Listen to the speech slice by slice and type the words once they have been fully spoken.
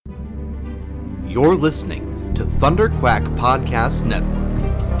You're listening to Thunderquack Podcast Network.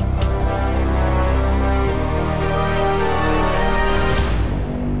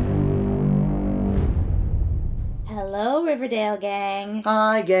 Hello, Riverdale gang.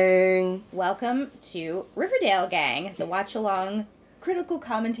 Hi, gang. Welcome to Riverdale Gang, the watch-along critical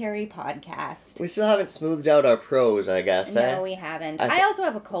commentary podcast. We still haven't smoothed out our prose, I guess, No, we haven't. I also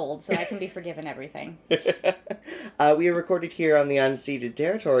have a cold, so I can be forgiven everything. We are recorded here on the unceded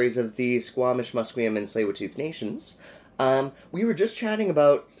territories of the Squamish, Musqueam, and Tsleil-Waututh nations. We were just chatting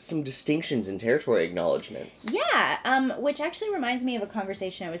about some distinctions in territory acknowledgements. Yeah, which actually reminds me of a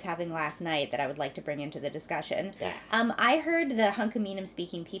conversation I was having last night that I would like to bring into the discussion. Yeah. I heard the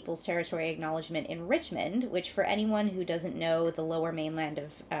Hunkaminam-speaking People's Territory Acknowledgement in Richmond, which for anyone who doesn't know the lower mainland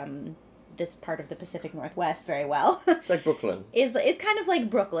of this part of the Pacific Northwest very well. It's like Brooklyn. is kind of like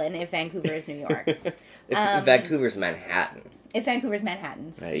Brooklyn if Vancouver is New York. If Vancouver's Manhattan. If Vancouver's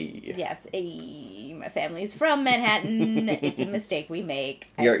Manhattan's. Aye. Yes, my family's from Manhattan. It's a mistake we make.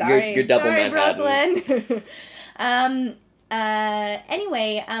 You're double Manhattan. Brooklyn.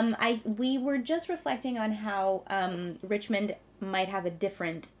 Anyway, we were just reflecting on how Richmond might have a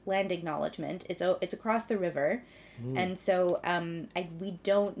different land acknowledgement. It's across the river, and so we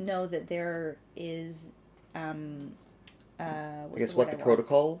don't know that there is. I guess what the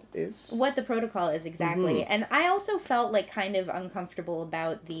protocol is? What the protocol is, exactly. Mm-hmm. And I also felt like kind of uncomfortable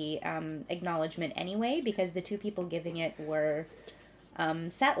about the acknowledgement anyway, because the two people giving it were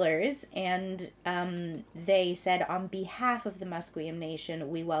settlers, and they said, on behalf of the Musqueam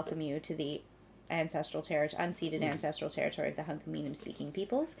Nation, we welcome you to the unceded ancestral territory of the Hunkaminam-speaking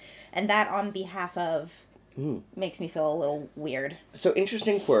peoples. And that on behalf of... makes me feel a little weird. So,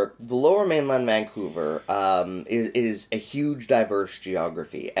 interesting quirk, the lower mainland Vancouver is a huge diverse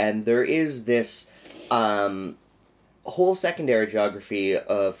geography, and there is this whole secondary geography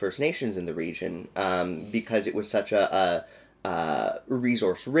of First Nations in the region because it was such a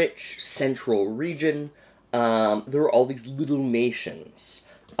resource-rich central region. There were all these little nations.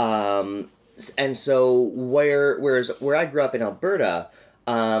 And so, whereas where I grew up in Alberta...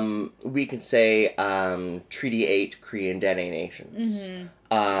 we could say Treaty 8 Cree and Dene nations.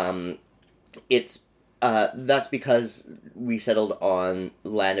 Mm-hmm. That's because we settled on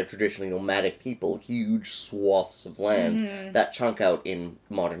land of traditionally nomadic people, huge swaths of land that chunk out in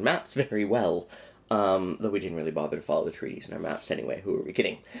modern maps very well. Though we didn't really bother to follow the treaties in our maps anyway. Who are we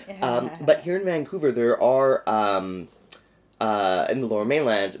kidding? But here in Vancouver, there are in the Lower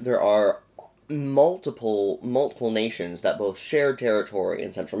Mainland, there are multiple nations that both share territory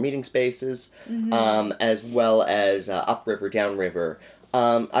in central meeting spaces, as well as upriver, downriver.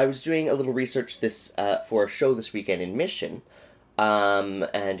 I was doing a little research for a show this weekend in Mission,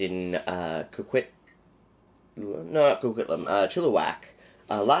 and in Chilliwack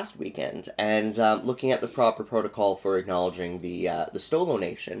last weekend, and looking at the proper protocol for acknowledging the Stolo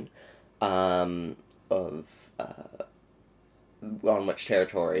Nation on which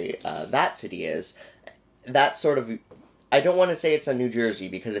territory that city is. That's sort of... I don't want to say it's on New Jersey,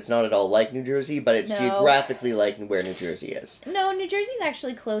 because it's not at all like New Jersey, but it's geographically like where New Jersey is. No, New Jersey's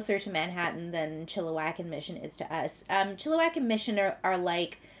actually closer to Manhattan than Chilliwack and Mission is to us. Chilliwack and Mission are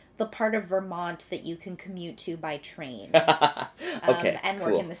like the part of Vermont that you can commute to by train. Okay, and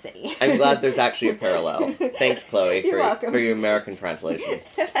work in the city. I'm glad there's actually a parallel. Thanks, Chloe, for your American translation.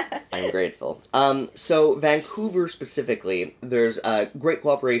 I'm grateful. So Vancouver specifically, there's a great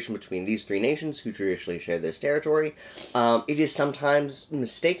cooperation between these three nations who traditionally share this territory. It is sometimes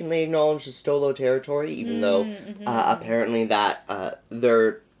mistakenly acknowledged as Stolo territory, even though apparently that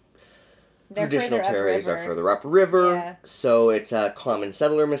their traditional territories are further upriver, so it's a common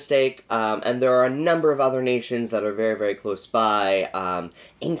settler mistake, and there are a number of other nations that are very, very close by,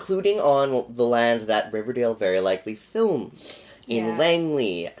 including on the land that Riverdale very likely films. In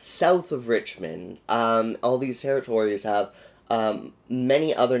Langley, south of Richmond, all these territories have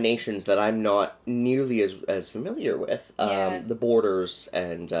many other nations that I'm not nearly as familiar with, the borders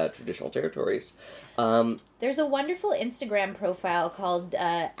and traditional territories. There's a wonderful Instagram profile called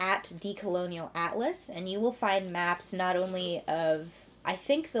 @decolonialatlas, and you will find maps not only of, I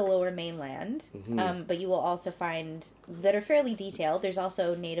think, the Lower Mainland, but you will also find that are fairly detailed. There's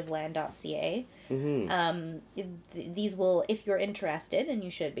also nativeland.ca. These will, if you're interested, and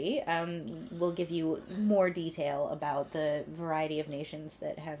you should be, will give you more detail about the variety of nations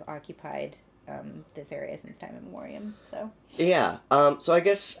that have occupied this area since time immemorial. So yeah, so I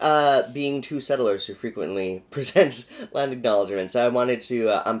guess being two settlers who frequently present land acknowledgements, I wanted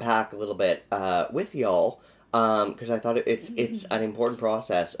to unpack a little bit with y'all, because I thought it's an important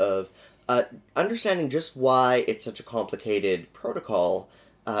process of understanding just why it's such a complicated protocol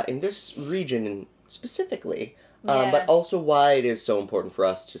in this region specifically, Yeah. but also why it is so important for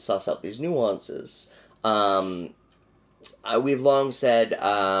us to suss out these nuances. We've long said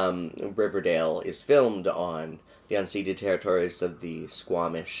Riverdale is filmed on the unceded territories of the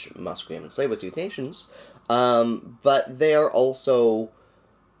Squamish, Musqueam, and Tsleil-Waututh nations, but they are also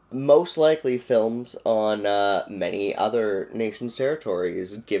most likely filmed on many other nations'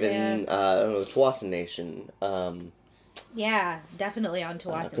 territories, given the Tawasin Nation. Yeah, definitely on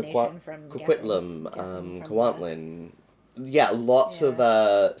Tawasin Nation from Coquitlam, guessing from Kwantlen. Yeah, lots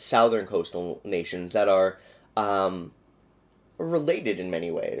of southern coastal nations that are related in many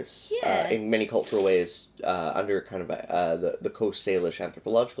ways, in many cultural ways, under kind of the Coast Salish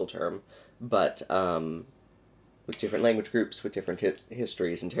anthropological term, but with different language groups, with different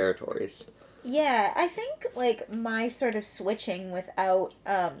histories and territories. Yeah, I think, like, my sort of switching without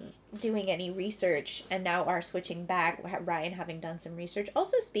doing any research, and now our switching back, Ryan having done some research,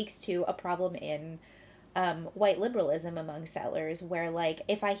 also speaks to a problem in white liberalism among settlers, where, like,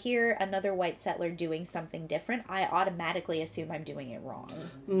 if I hear another white settler doing something different, I automatically assume I'm doing it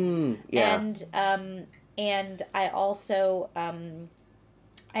wrong. Yeah. And I also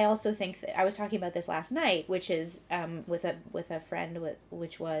think that I was talking about this last night, which is with a friend,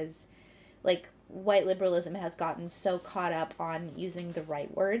 which was like white liberalism has gotten so caught up on using the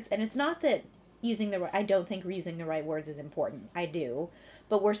right words, and it's not that I don't think using the right words is important. I do,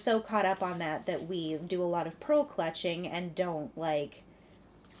 but we're so caught up on that we do a lot of pearl clutching and don't like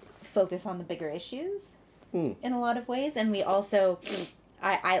focus on the bigger issues in a lot of ways, and we also.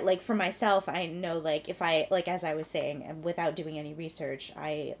 I like for myself, I know like if I like as I was saying, and without doing any research,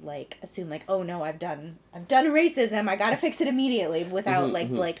 I like assume like, oh no, I've done racism, I gotta fix it immediately without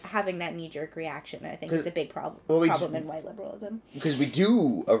like having that knee jerk reaction. I think is a big problem in white liberalism, because we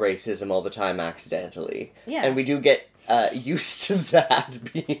do a racism all the time accidentally, and we do get used to that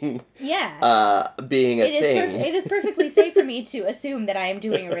being being a thing. It is perfectly safe for me to assume that I am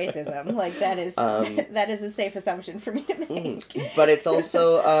doing a racism. Like that is that is a safe assumption for me to make. But it's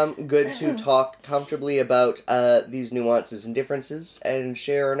also good to talk comfortably about these nuances and differences, and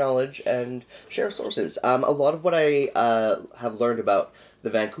share our knowledge and share sources. A lot of what I have learned about the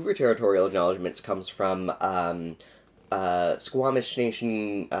Vancouver territorial acknowledgements comes from Squamish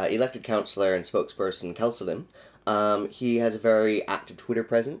Nation elected councillor and spokesperson Kelsolin. He has a very active Twitter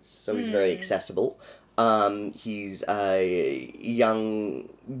presence, so he's very accessible. He's a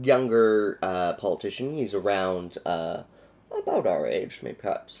younger politician. He's around about our age, maybe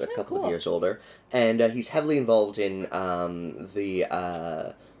perhaps a couple of years older. And he's heavily involved in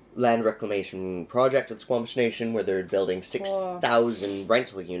the land reclamation project at the Squamish Nation, where they're building 6,000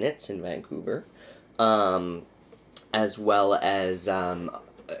 rental units in Vancouver. As well as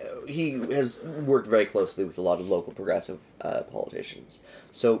he has worked very closely with a lot of local progressive politicians.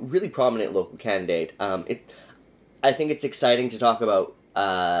 So, really prominent local candidate. I think it's exciting to talk about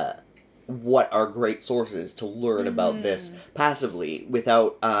what are great sources to learn about this passively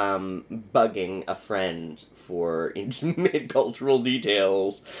without bugging a friend for intimate cultural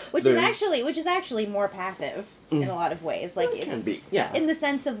details. Which is actually more passive in a lot of ways. Like it can be, yeah. In the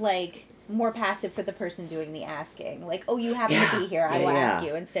sense of like more passive for the person doing the asking. Like, oh, you happen to be here, I will ask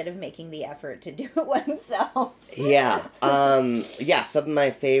you, instead of making the effort to do it oneself. Yeah. Some of my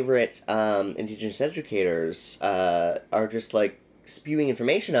favorite Indigenous educators are just like spewing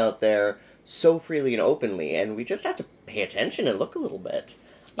information out there so freely and openly, and we just have to pay attention and look a little bit.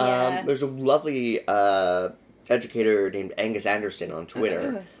 There's a lovely educator named Angus Anderson on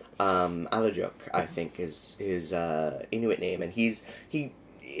Twitter. Alajuk, I think, is his Inuit name, and he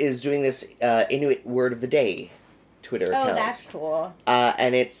is doing this Inuit Word of the Day Twitter account. Oh, that's cool.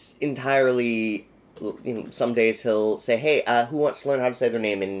 And it's entirely, some days he'll say, hey, who wants to learn how to say their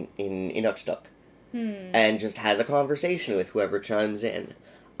name in Inuktitut? And just has a conversation with whoever chimes in.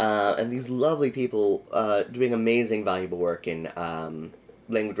 And these lovely people doing amazing, valuable work in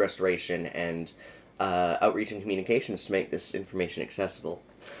language restoration and outreach and communications to make this information accessible.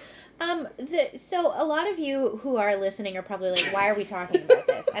 So a lot of you who are listening are probably like, why are we talking about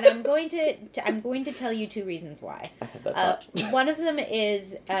this? And I'm going to tell you two reasons why. I had that thought. One of them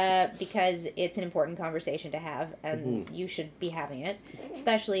is because it's an important conversation to have, and you should be having it,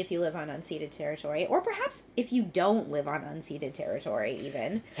 especially if you live on unceded territory, or perhaps if you don't live on unceded territory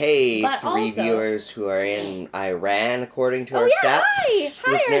even. Hey, but three viewers who are in Iran, according to our stats.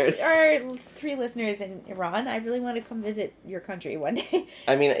 Hi, our 3 listeners in Iran. I really want to come visit your country one day.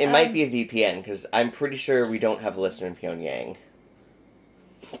 I mean, it might be a VPN, because I'm pretty sure we don't have a listener in Pyongyang.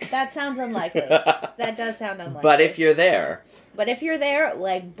 That sounds unlikely. That does sound unlikely. But if you're there,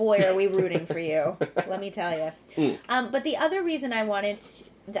 like, boy, are we rooting for you. Let me tell you. But the other reason I wanted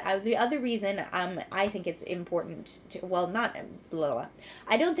the other reason I think it's important to, well, not blah, blah.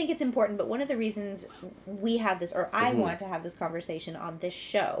 I don't think it's important, but one of the reasons we have this, or I want to have this conversation on this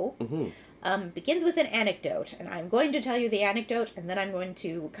show, begins with an anecdote, and I'm going to tell you the anecdote, and then I'm going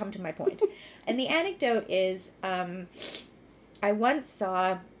to come to my point. And the anecdote is, I once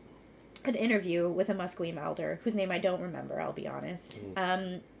saw an interview with a Musqueam elder, whose name I don't remember, I'll be honest,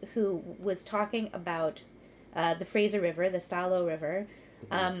 who was talking about the Fraser River, the Stalo River,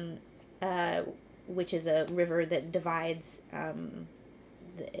 which is a river that divides,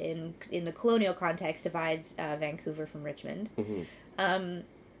 in the colonial context, divides Vancouver from Richmond.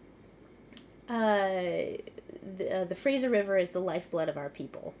 The Fraser River is the lifeblood of our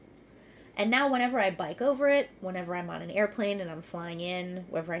people. And now whenever I bike over it, whenever I'm on an airplane and I'm flying in,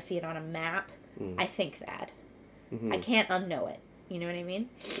 whenever I see it on a map, I think that. I can't unknow it. You know what I mean?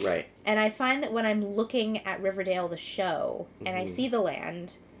 Right. And I find that when I'm looking at Riverdale, the show, and I see the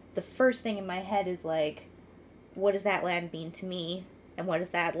land, the first thing in my head is like, what does that land mean to me? And what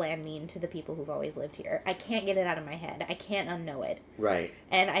does that land mean to the people who've always lived here? I can't get it out of my head. I can't unknow it. Right.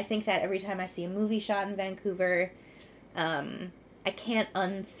 And I think that every time I see a movie shot in Vancouver, I can't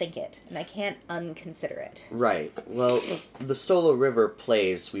unthink it, and I can't unconsider it. Right. Well, the Stolo River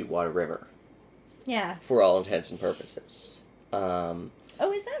plays Sweetwater River. Yeah. For all intents and purposes.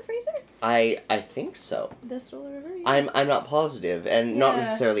 Oh, is that Fraser? I think so. The Stolo River? Yeah. I'm not positive, and not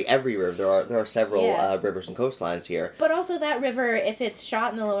necessarily every river. There are several rivers and coastlines here. But also that river, if it's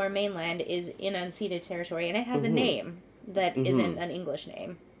shot in the Lower Mainland, is in unceded territory, and it has a name that isn't an English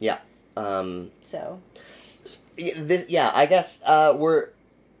name. Yeah. So. I guess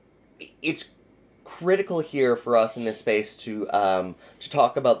it's critical here for us in this space to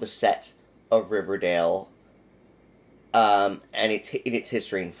talk about the set of Riverdale, and its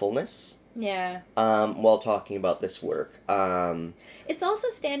history and fullness. Yeah. While talking about this work. It's also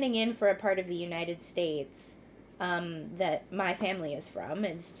standing in for a part of the United States that my family is from.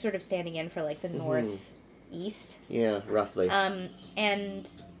 It's sort of standing in for like the northeast. Yeah, roughly. And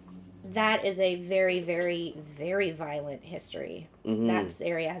that is a very, very, very violent history. That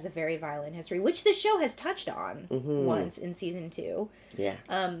area has a very violent history, which the show has touched on once in season 2. Yeah.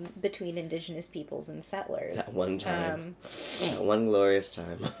 Between indigenous peoples and settlers. That one time. That one glorious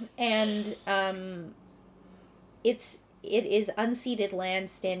time. And it is unceded land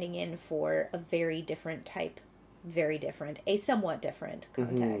standing in for a very different type, a somewhat different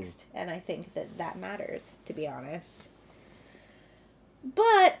context. And I think that matters, to be honest.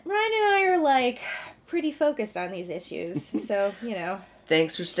 But Ryan and I are, like, pretty focused on these issues, so, you know.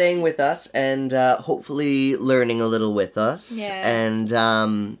 Thanks for staying with us, and hopefully learning a little with us. Yeah. And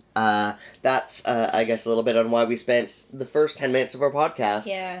that's, I guess, a little bit on why we spent the first 10 minutes of our podcast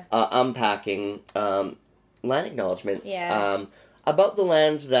unpacking land acknowledgements. Yeah. About the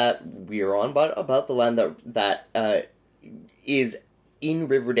land that we're on, but about the land that is in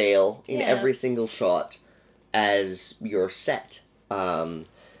Riverdale in every single shot as your set.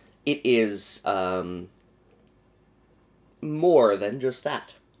 It is, more than just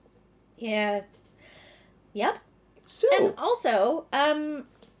that. Yeah. Yep. So. And also, Ryan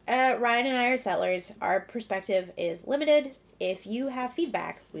and I are settlers. Our perspective is limited. If you have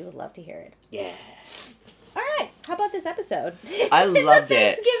feedback, we would love to hear it. Yeah. All right. How about this episode? I loved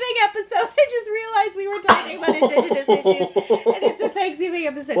it. It's a Thanksgiving episode. I just realized we were talking about Indigenous issues, and it's a Thanksgiving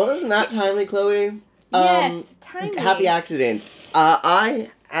episode. Well, isn't that timely, Chloe? Yes, timely. Happy accident.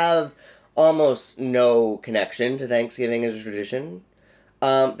 I have almost no connection to Thanksgiving as a tradition.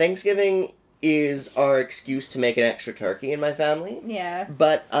 Thanksgiving is our excuse to make an extra turkey in my family. Yeah.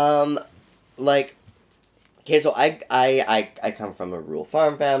 But, like, okay, so I come from a rural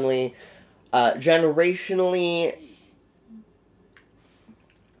farm family. Generationally,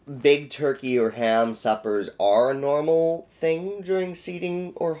 big turkey or ham suppers are a normal thing during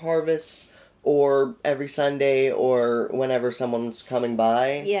seeding or harvest, or every Sunday, or whenever someone's coming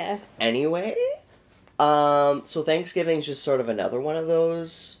by. Yeah. Anyway, so Thanksgiving's just sort of another one of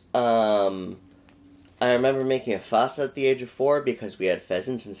those. I remember making a fuss at the age of 4 because we had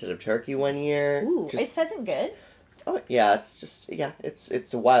pheasant instead of turkey one year. Ooh, is pheasant good? Oh, yeah,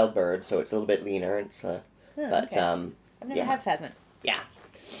 it's a wild bird, so it's a little bit leaner. It's okay. I've never had pheasant. Yeah, it's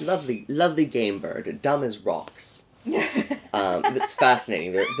lovely game bird, dumb as rocks. It's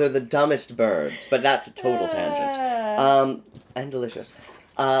fascinating. They're the dumbest birds, but that's a total tangent. And delicious.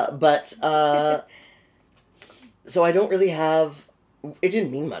 So I don't really have. It didn't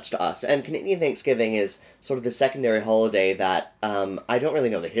mean much to us, and Canadian Thanksgiving is sort of the secondary holiday that I don't really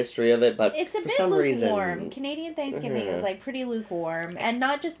know the history of it, but it's a for bit some lukewarm. reason, Canadian Thanksgiving is like pretty lukewarm, and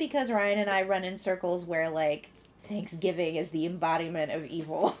not just because Ryan and I run in circles where like Thanksgiving is the embodiment of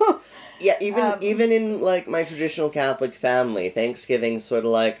evil. Yeah, even in, like, my traditional Catholic family, Thanksgiving's sort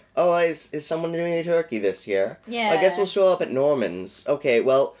of like, oh, is someone doing a turkey this year? Yeah. I guess we'll show up at Norman's. Okay,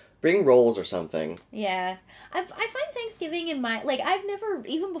 well, bring rolls or something. Yeah. I find Thanksgiving in my, like, I've never,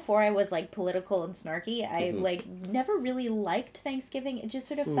 even before I was, like, political and snarky, I, like, never really liked Thanksgiving. It just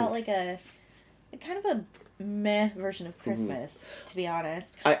sort of felt like a kind of a meh version of Christmas, to be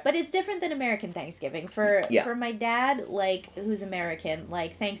honest. But it's different than American Thanksgiving. For my dad, like, who's American,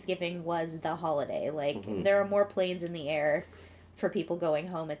 like, Thanksgiving was the holiday. Like, there are more planes in the air for people going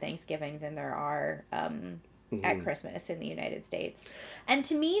home at Thanksgiving than there are at Christmas in the United States. And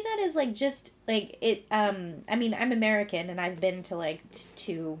to me, that is, like, just, like, it, I mean, I'm American, and I've been to, like,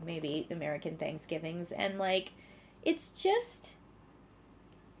 two, maybe, American Thanksgivings, and, like, it's just...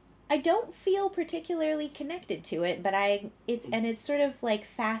 I don't feel particularly connected to it, but it's sort of, like,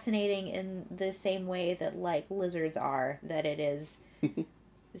 fascinating in the same way that, like, lizards are, that it is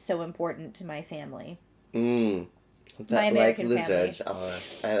so important to my family. My American like lizards family.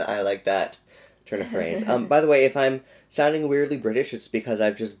 I like that turn of phrase. By the way, if I'm sounding weirdly British, it's because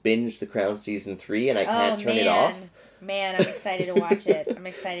I've just binged The Crown Season 3 and I can't turn it off. Man, I'm excited to watch it. I'm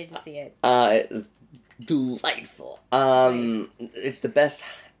excited to see it. It's delightful. It's the best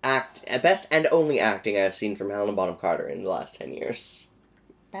and only acting I've seen from Helena Bonham Carter in the last 10 years.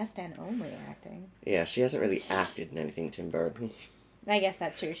 Best and only acting? Yeah, she hasn't really acted in anything, Tim Burton. I guess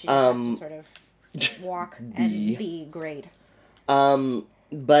that's true. She just has to sort of walk and be great.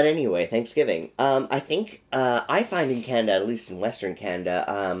 But anyway, Thanksgiving. I think, I find in Canada, at least in Western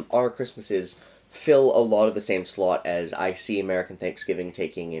Canada, our Christmases fill a lot of the same slot as I see American Thanksgiving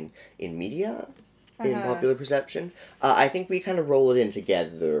taking in media. In popular perception. I think we kind of roll it in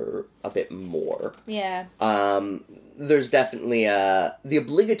together a bit more. Yeah. There's definitely the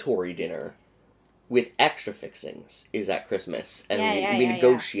obligatory dinner with extra fixings is at Christmas. And we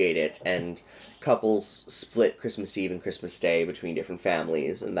negotiate it, and couples split Christmas Eve and Christmas Day between different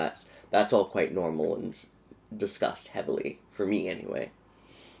families, and that's all quite normal and discussed heavily, for me anyway.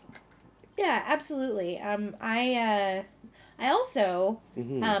 Yeah, absolutely. I also,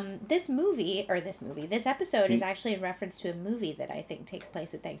 this episode is actually in reference to a movie that I think takes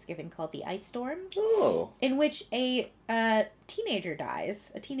place at Thanksgiving called The Ice Storm. Oh. In which a teenager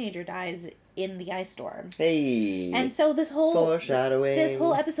dies. A teenager dies in the ice storm. Hey. And so this whole... Foreshadowing. This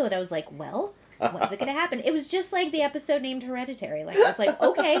whole episode, I was like, well... When's it gonna happen? It was just like the episode named Hereditary. Like, I was like,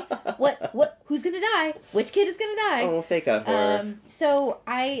 okay, who's gonna die? Which kid is gonna die? Oh, fake out horror. So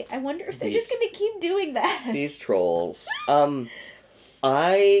I wonder if they're just gonna keep doing that. These trolls.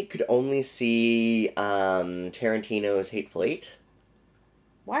 I could only see, Tarantino's Hateful Eight.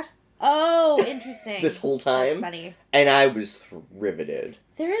 What? Oh, interesting. This whole time. That's funny. And I was riveted.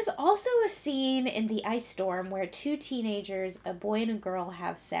 There is also a scene in The Ice Storm where two teenagers, a boy and a girl,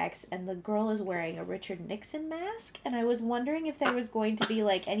 have sex, and the girl is wearing a Richard Nixon mask, and I was wondering if there was going to be,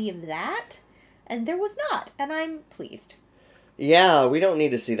 like, any of that, and there was not, and I'm pleased. Yeah, we don't need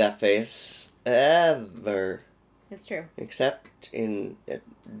to see that face. Ever. It's true. Except in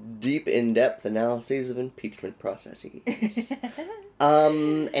deep, in-depth analyses of impeachment processes.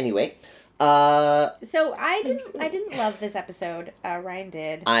 Anyway. So I didn't love this episode. Ryan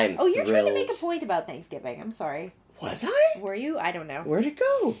did. I'm thrilled. You're trying to make a point about Thanksgiving. I'm sorry. Was I? Were you? I don't know. Where'd it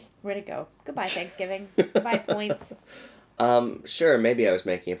go? Goodbye, Thanksgiving. Goodbye, points. Sure, maybe I was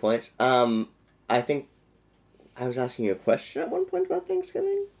making a point. I think I was asking you a question at one point about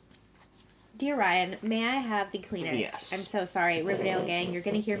Thanksgiving. Dear Ryan, may I have the Kleenex? Yes. I'm so sorry. Riverdale gang, you're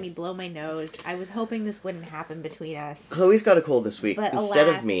going to hear me blow my nose. I was hoping this wouldn't happen between us. Chloe's got a cold this week but instead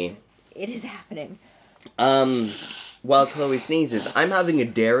alas, of me. It is happening. While Chloe sneezes, I'm having a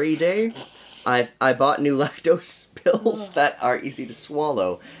dairy day. I bought new lactose pills that are easy to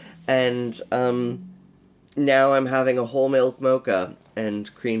swallow. And, now I'm having a whole milk mocha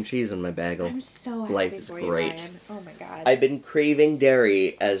and cream cheese on my bagel. I'm so happy Life is for great. You, Ryan. Oh my god. I've been craving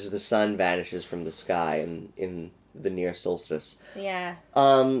dairy as the sun vanishes from the sky in the near solstice. Yeah.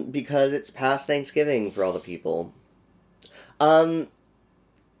 Because it's past Thanksgiving for all the people. Okay,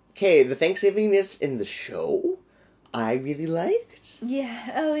 the Thanksgivingness in the show, I really liked.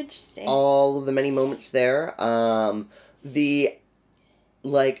 Yeah, oh, interesting. All of the many moments there. The,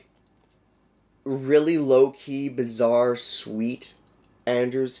 like, really low-key, bizarre, sweet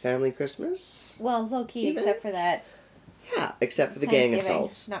Andrew's Family Christmas. Well, low-key, except for that. Yeah, except for the gang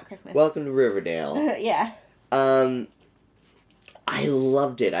assaults. Not Christmas. Welcome to Riverdale. Yeah. I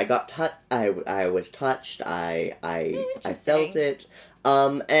loved it. I got I was touched. I felt it.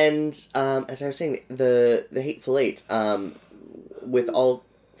 And as I was saying, the Hateful Eight, with all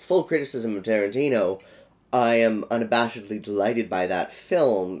full criticism of Tarantino, I am unabashedly delighted by that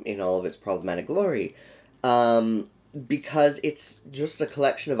film in all of its problematic glory, because it's just a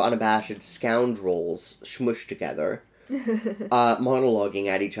collection of unabashed scoundrels smushed together, monologuing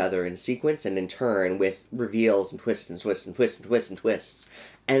at each other in sequence and in turn with reveals and twists and twists and twists and twists and twists.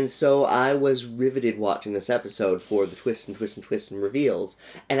 And so I was riveted watching this episode for the twists and twists and twists and reveals,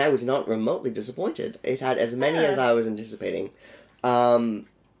 and I was not remotely disappointed. It had as many as I was anticipating. The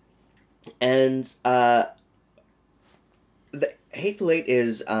Hateful Eight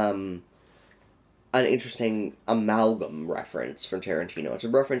is an interesting amalgam reference from Tarantino. It's a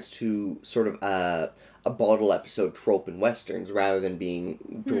reference to sort of a bottle episode trope in westerns, rather than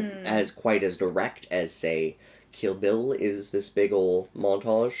being as quite as direct as, say, Kill Bill is this big ol'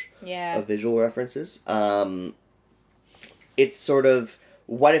 montage of visual references. It's sort of,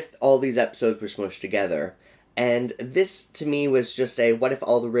 what if all these episodes were smushed together? And this, to me, was just a, what if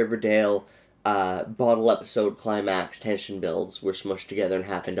all the Riverdale bottle episode climax tension builds were smushed together and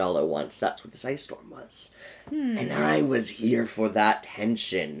happened all at once? That's what this ice storm was. And I was here for that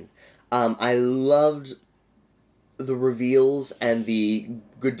tension. I loved the reveals and the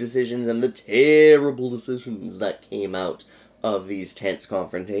good decisions and the terrible decisions that came out of these tense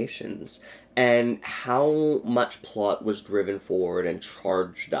confrontations, and how much plot was driven forward and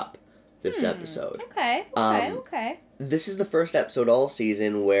charged up this episode. Okay. This is the first episode all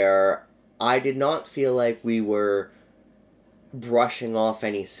season where I did not feel like we were brushing off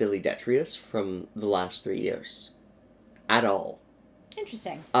any silly detritus from the last 3 years. At all.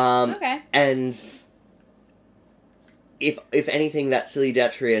 Interesting. Okay. And if anything, that silly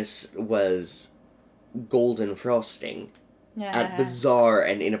detritus was golden frosting at bizarre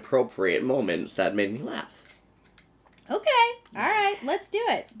and inappropriate moments that made me laugh. Okay. All right. Let's do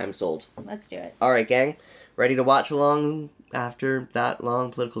it. I'm sold. Let's do it. All right, gang. Ready to watch along after that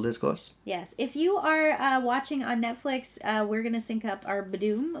long political discourse? Yes. If you are watching on Netflix, we're going to sync up our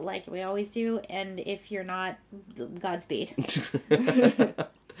Badoom like we always do. And if you're not, Godspeed.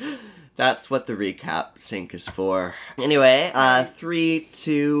 That's what the recap sync is for. Anyway, 3,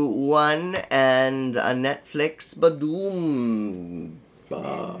 2, 1, and a Netflix Badoom.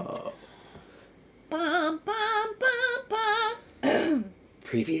 Bum, bum, bum, bum.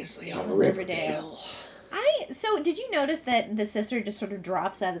 Previously on Riverdale. So, did you notice that the sister just sort of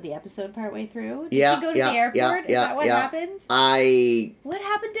drops out of the episode partway through? Did she go to the airport? Is that what happened? What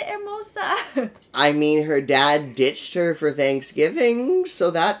happened to Hermosa? I mean, her dad ditched her for Thanksgiving,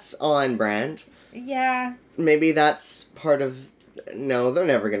 so that's on brand. Yeah. Maybe that's part of... No, they're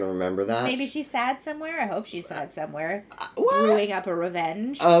never going to remember that. Maybe she's sad somewhere. I hope she's sad somewhere. Brewing up a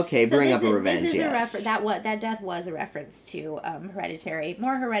revenge. Okay, brewing up a revenge, this is yes. That death was a reference to Hereditary.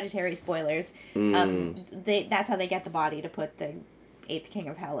 More Hereditary spoilers. That's how they get the body to put the 8th King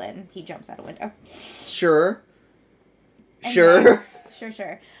of Hell in. He jumps out a window. Sure. And sure. Then, sure.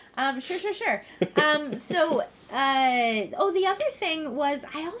 Sure. The other thing was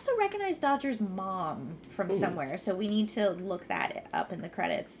I also recognized Dodger's mom from somewhere, so we need to look that up in the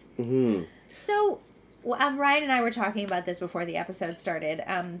credits. Mm-hmm. So, Ryan and I were talking about this before the episode started.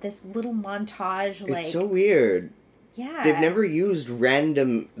 This little montage, It's so weird. Yeah. They've never used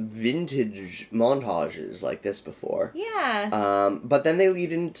random vintage montages like this before. Yeah. But then they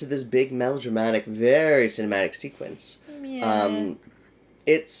lead into this big melodramatic, very cinematic sequence. Yeah.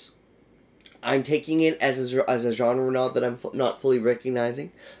 I'm taking it as a genre nod that I'm not fully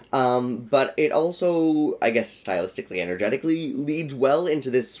recognizing. But it also, I guess, stylistically, energetically, leads well into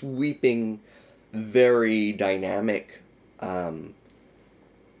this sweeping, very dynamic,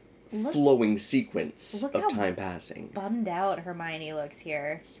 flowing sequence of time passing. Bummed out Hermione looks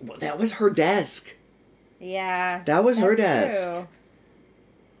here. Well, that was her desk. Yeah. That was her desk. True.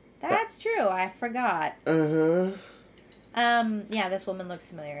 That's true. I forgot. Uh-huh. Yeah, this woman looks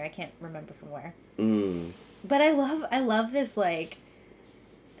familiar. I can't remember from where. But I love this, like,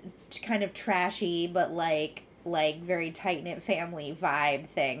 kind of trashy, but, like very tight-knit family vibe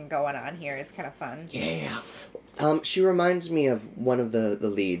thing going on here. It's kind of fun. Yeah. She reminds me of one of the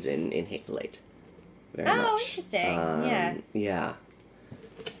leads in Hateful Eight. Very much. Interesting. Yeah. Yeah.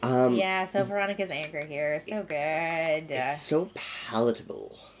 Yeah, so Veronica's anger here. So good. It's so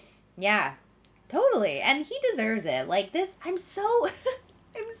palatable. Yeah. Totally. And he deserves it. Like, this, I'm so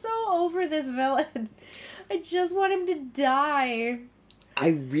over this villain. I just want him to die. I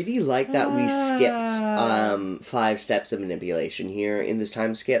really like that we skipped 5 steps of manipulation here in this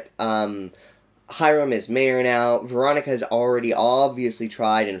time skip. Hiram is mayor now. Veronica has already obviously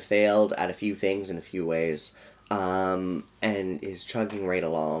tried and failed at a few things in a few ways. And is chugging right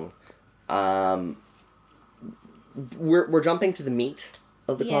along. We're jumping to the meat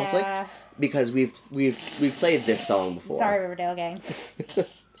of the conflict. because we've played this song before. Sorry, Riverdale gang.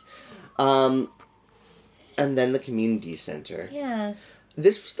 And then the community center. Yeah.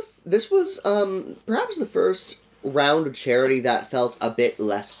 This was perhaps the first round of charity that felt a bit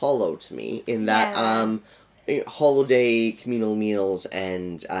less hollow to me, in that holiday communal meals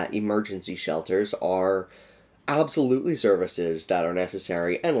and emergency shelters are absolutely services that are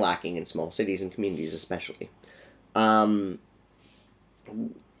necessary and lacking in small cities and communities especially.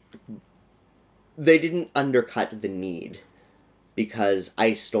 They didn't undercut the need, because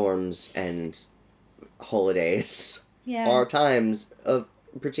ice storms and holidays are times of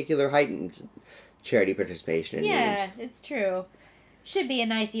particular heightened charity participation and need. Yeah, it's true. Should be a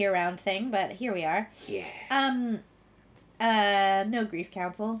nice year-round thing, but here we are. Yeah. No grief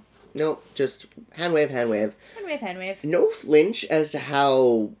council. No, just hand wave. Hand wave. No flinch as to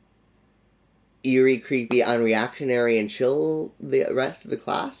how eerie, creepy, unreactionary, and chill the rest of the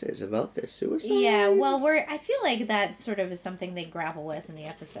class is about this suicide. Yeah, well, I feel like that sort of is something they grapple with in the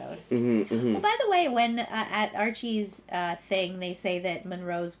episode. Well, by the way, when at Archie's thing, they say that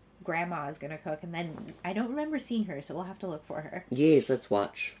Monroe's grandma is going to cook, and then I don't remember seeing her, so we'll have to look for her. Yes, let's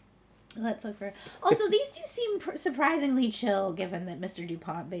watch. Let's look for her. Also, these two seem surprisingly chill, given that Mr.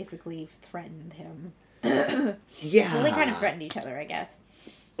 DuPont basically threatened him. Yeah. Well, they kind of threatened each other, I guess.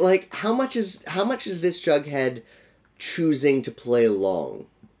 Like, how much is this Jughead choosing to play along?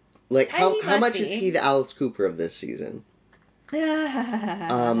 Like, how much is he the Alice Cooper of this season?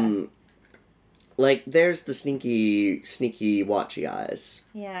 Like, there's the sneaky, watchy eyes.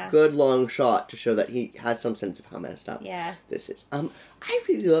 Yeah. Good long shot to show that he has some sense of how messed up this is. I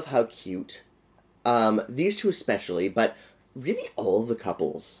really love how cute, these two especially, but really all the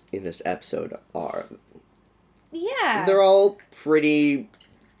couples in this episode are. Yeah. They're all pretty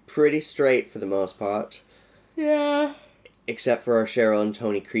straight for the most part. Yeah. Except for our Cheryl and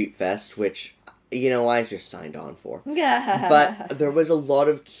Tony Creep Fest, which, I just signed on for. Yeah. But there was a lot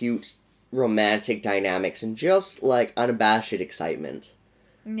of cute romantic dynamics and just, like, unabashed excitement.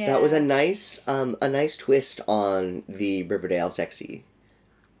 Yeah. That was a nice twist on the Riverdale sexy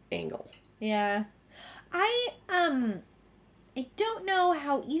angle. Yeah. I don't know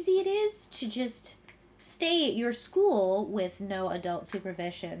how easy it is to just stay at your school with no adult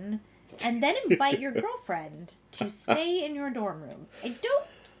supervision and then invite your girlfriend to stay in your dorm room. I don't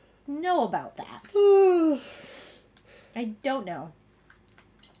know about that. I don't know.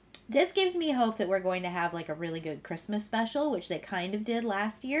 This gives me hope that we're going to have, like, a really good Christmas special, which they kind of did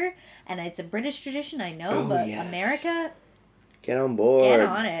last year. And it's a British tradition, I know, but yes. America... Get on board. Get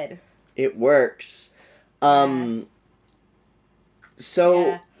on it. It works. This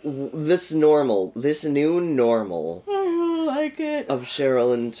new normal... I don't like it. ...of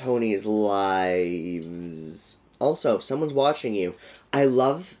Cheryl and Tony's lives. Also, someone's watching you. I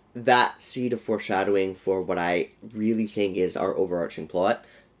love that seed of foreshadowing for what I really think is our overarching plot.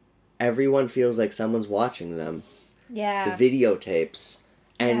 Everyone feels like someone's watching them. Yeah. The videotapes.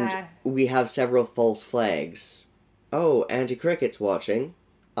 And we have several false flags. Oh, Auntie Cricket's watching.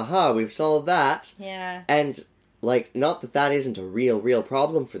 Aha, we've solved that. Yeah. And, like, not that isn't a real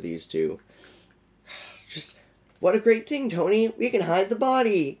problem for these two. Just, what a great thing, Tony. We can hide the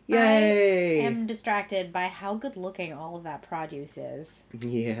body. Yay! I am distracted by how good looking all of that produce is.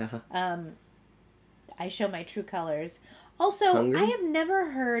 Yeah. I show my true colors. Also, hungry? I have never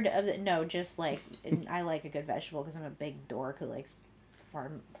heard of no, just like I like a good vegetable because I'm a big dork who likes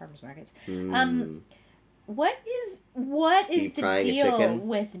farmers markets. What is the deal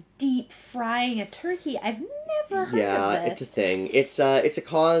with deep frying a turkey? I've never heard of this. Yeah, it's a thing. It's a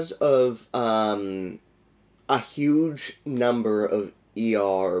cause of a huge number of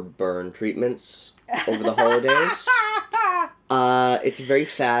ER burn treatments over the holidays. It's a very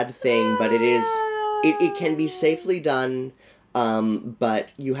fad thing, but it is. It can be safely done,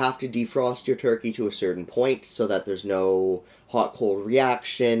 but you have to defrost your turkey to a certain point so that there's no hot-cold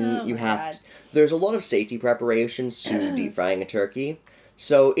reaction. Oh, there's a lot of safety preparations to deep frying a turkey,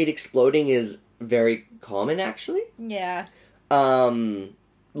 so it exploding is very common, actually. Yeah.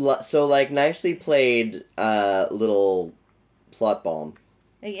 So, like, nicely played, little plot bomb.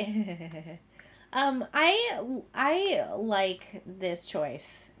 I like this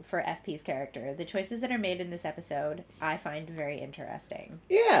choice for FP's character. The choices that are made in this episode, I find very interesting.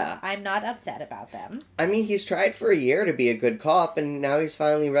 Yeah. I'm not upset about them. I mean, he's tried for a year to be a good cop, and now he's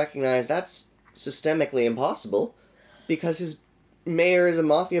finally recognized that's systemically impossible, because his mayor is a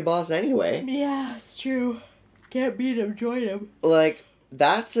mafia boss anyway. Yeah, it's true. Can't beat him, join him. Like,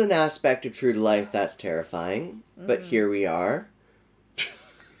 that's an aspect of true to life that's terrifying, but here we are.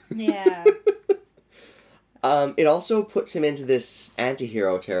 Yeah. It also puts him into this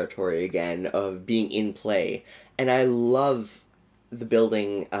anti-hero territory again of being in play. And I love the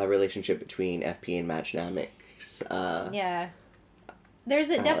building relationship between FP and Match Dynamics. Yeah. There's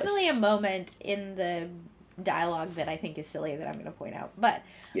definitely a moment in the dialogue that I think is silly that I'm going to point out. But,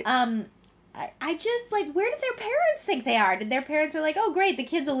 yes. I just, like, where did their parents think they are? Did their parents are like, oh, great, the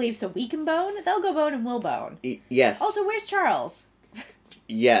kids will leave so we can bone? They'll go bone and we'll bone. Yes. Also, where's Charles?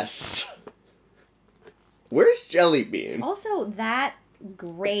 Yes. Where's Jellybean? Also, that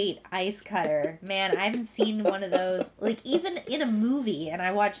great ice cutter. Man, I haven't seen one of those, like, even in a movie, and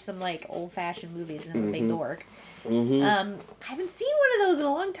I watch some, like, old-fashioned movies and I'm a big dork. Mm-hmm. I haven't seen one of those in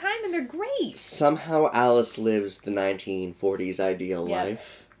a long time, and they're great. Somehow Alice lives the 1940s ideal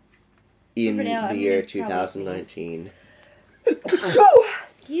life in Riverdale, the year 2019.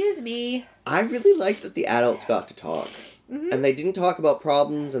 Excuse me. I really like that the adults got to talk. Mm-hmm. And they didn't talk about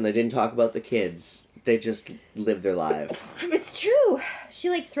problems, and they didn't talk about the kids. They just lived their lives. It's true. She,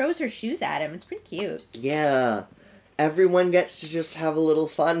 like, throws her shoes at him. It's pretty cute. Yeah. Everyone gets to just have a little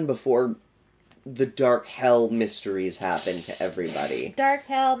fun before the dark hell mysteries happen to everybody. Dark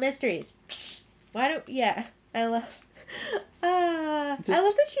hell mysteries. Yeah. I love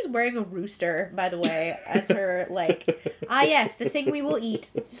that she's wearing a rooster, by the way, as her, like, yes, the thing we will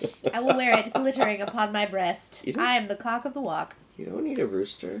eat. I will wear it glittering upon my breast. I am the cock of the walk. You don't need a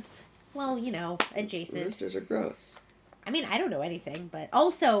rooster. Well, adjacent. Roosters are gross. I mean, I don't know anything, but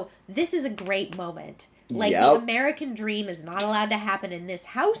also, this is a great moment. Like, the American dream is not allowed to happen in this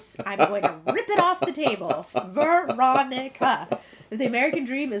house. I'm going to rip it off the table. Veronica. If the American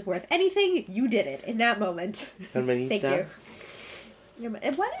dream is worth anything, you did it in that moment. Thank you.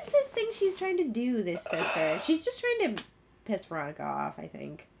 What is this thing she's trying to do, this sister? She's just trying to piss Veronica off, I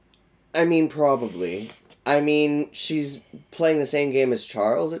think. I mean, probably. I mean, she's playing the same game as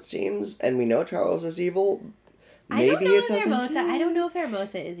Charles, it seems, and we know Charles is evil. Maybe it's Hermosa. I don't know if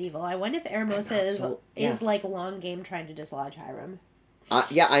Hermosa is evil. I wonder if Hermosa is like long game trying to dislodge Hiram.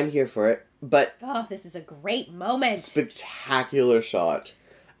 Yeah, I'm here for it. But this is a great moment. Spectacular shot.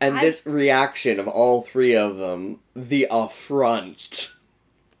 And this reaction of all three of them, the affront,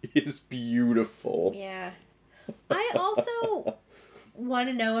 is beautiful. Yeah. I also want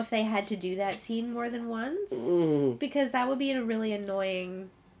to know if they had to do that scene more than once. Because that would be a really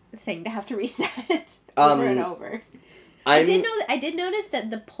annoying thing to have to reset over and over. I did notice that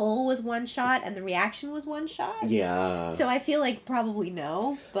the pull was one shot and the reaction was one shot. Yeah. So I feel like probably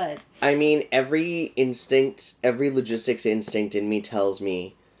no, but I mean, every logistics instinct in me tells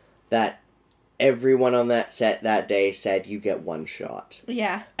me that everyone on that set that day said you get one shot.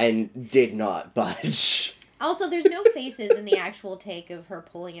 Yeah. And did not budge. Also, there's no faces in the actual take of her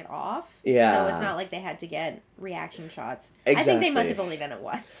pulling it off. Yeah. So it's not like they had to get reaction shots. Exactly. I think they must have only done it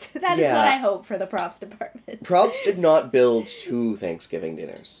once. That is what I hope for the props department. Props did not build 2 Thanksgiving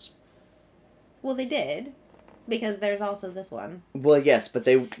dinners. Well, they did. Because there's also this one. Well, yes, but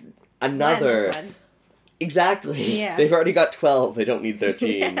another... this one. Exactly. Yeah. They've already got 12. They don't need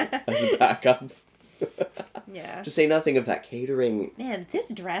 13 as a backup. Yeah. To say nothing of that catering. Man, this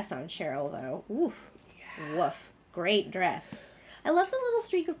dress on Cheryl, though. Oof. Woof. Great dress. I love the little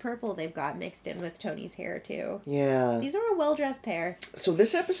streak of purple they've got mixed in with Tony's hair, too. Yeah. These are a well-dressed pair. So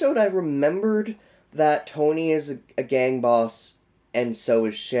this episode, I remembered that Tony is a gang boss, and so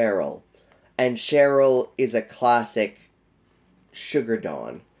is Cheryl. And Cheryl is a classic Sugar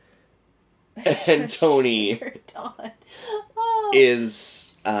Dawn. And Tony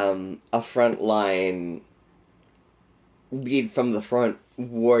is a frontline lead from the front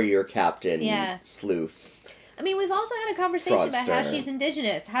warrior captain sleuth. I mean, we've also had a conversation about how she's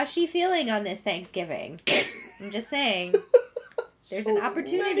indigenous. How's she feeling on this Thanksgiving? I'm just saying. There's an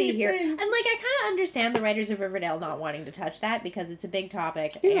opportunity here. And, like, I kind of understand the writers of Riverdale not wanting to touch that because it's a big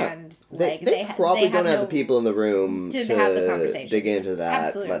topic. Yeah. And, like, they probably don't have the people in the room to have the conversation. Dig into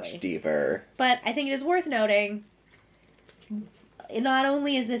that much deeper. But I think it is worth noting, not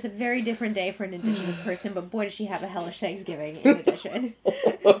only is this a very different day for an indigenous person, but boy, does she have a hellish Thanksgiving in addition.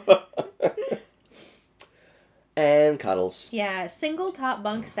 And cuddles. Yeah, single top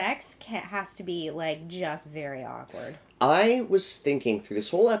bunk sex has to be, like, just very awkward. I was thinking through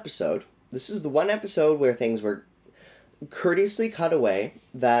this whole episode, this is the one episode where things were courteously cut away,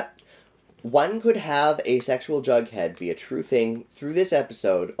 that one could have a sexual jughead be a true thing through this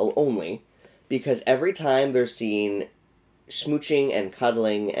episode only, because every time they're seen smooching and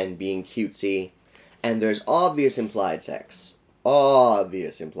cuddling and being cutesy, and there's obvious implied sex. Yeah.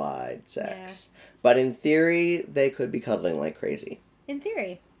 But in theory, they could be cuddling like crazy. In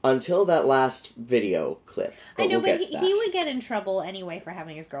theory. Until that last video clip. I know, we'll but he would get in trouble anyway for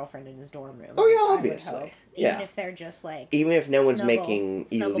having his girlfriend in his dorm room. Oh, yeah, I would obviously. hope. Yeah. Even if they're just, like... Even if no one's snuggle making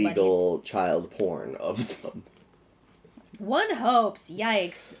buddies. illegal child porn of them. One hopes.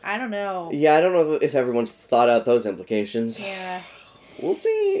 Yikes. I don't know. Yeah, I don't know if everyone's thought out those implications. Yeah. We'll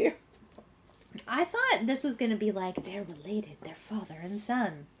see. I thought this was going to be like, they're related. They're father and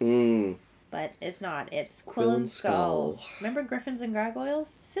son. But it's not. It's Quill and Skull. Remember Griffins and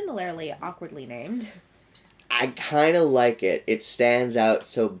Gargoyles? Similarly awkwardly named. I kind of like it. It stands out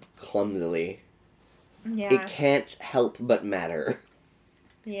so clumsily. Yeah. It can't help but matter.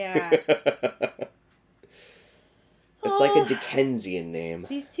 Yeah. It's like a Dickensian name.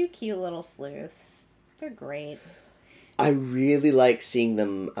 These two cute little sleuths. They're great. I really like seeing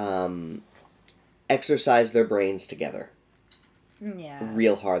them exercise their brains together. Yeah.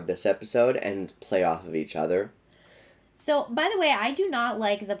 Real hard this episode and play off of each other. So, by the way, I do not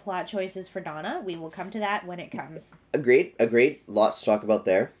like the plot choices for Donna. We will come to that when it comes. Agreed. Lots to talk about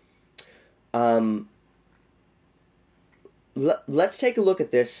there. Let's take a look at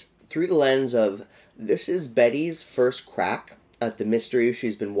this through the lens of, this is Betty's first crack at the mystery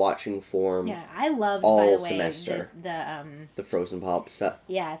she's been watching for I love, all by the way, semester. the Frozen Pops.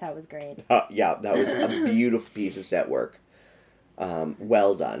 Yeah, I thought it was great. Yeah, that was a beautiful piece of set work.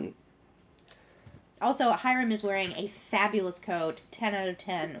 Well done. Also, Hiram is wearing a fabulous coat. 10 out of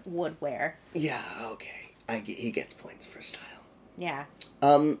 10 would wear. Yeah, okay. He gets points for style. Yeah.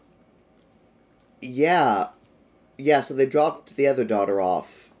 Yeah. Yeah, so they dropped the other daughter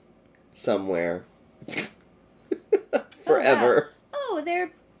off somewhere. Forever. Oh,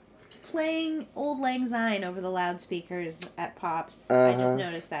 they're playing Old Lang Syne over the loudspeakers at Pops. I just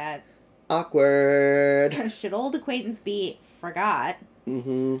noticed that. Awkward. Should old acquaintance be forgot?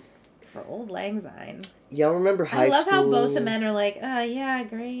 Mm-hmm. For Old Lang Syne. Y'all remember high school? I love how both the men are like, yeah,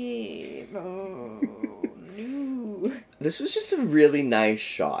 great. Oh, no. This was just a really nice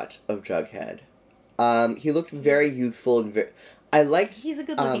shot of Jughead. He looked very youthful and very... I liked... He's a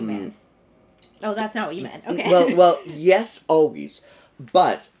good-looking man. Oh, that's not what you meant. Okay. Well, yes, always.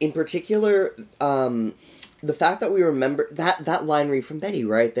 But, in particular, the fact that we remember... That line read from Betty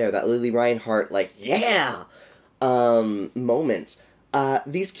right there, that Lily Reinhart, like, yeah! Moment.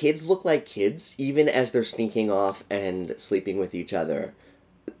 These kids look like kids, even as they're sneaking off and sleeping with each other.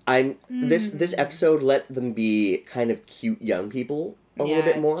 This episode let them be kind of cute young people a little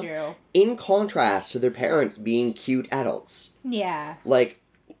bit more. True. In contrast to their parents being cute adults. Yeah. Like,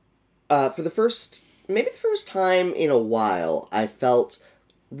 for the first time in a while, I felt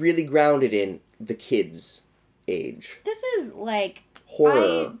really grounded in the kids' age. This is, like...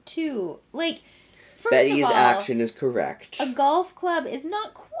 Horror. I, too. Like, first Betty's of all, action is correct. a golf club is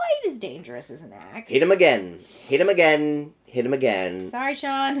not quite as dangerous as an axe. Hit him again. Hit him again. Hit him again. Sorry,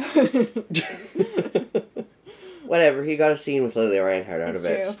 Sean. Whatever, he got a scene with Lily Reinhart out of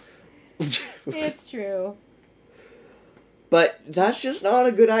it. It's true. But that's just not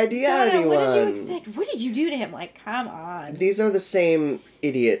a good idea, anyone. What did you expect? What did you do to him? Like, come on. These are the same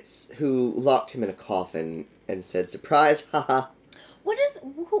idiots who locked him in a coffin and said, surprise, haha. What is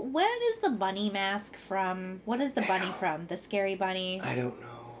the bunny mask from? What is the bunny from? The scary bunny? I don't know.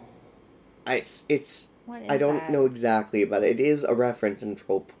 It's what is I don't that? know exactly, but it is a reference and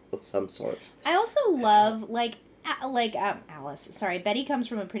trope of some sort. I also love, Alice. Sorry, Betty comes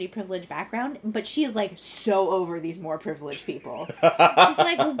from a pretty privileged background, but she is, like, so over these more privileged people. She's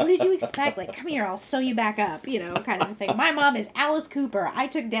like, well, what did you expect? Like, come here, I'll sew you back up, kind of a thing. My mom is Alice Cooper. I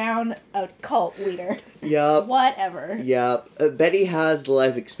took down a cult leader. Yup. Whatever. Yup. Betty has the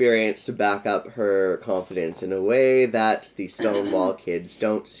life experience to back up her confidence in a way that the Stonewall kids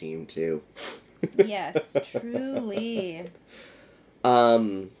don't seem to. Yes, truly.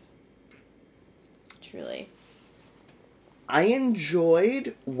 Truly. I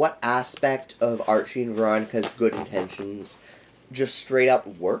enjoyed what aspect of Archie and Veronica's good intentions just straight up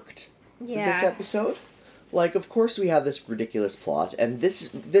worked this episode. Like, of course we have this ridiculous plot, and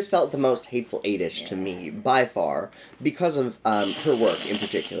this felt the most hateful eight-ish to me, by far, because of her work in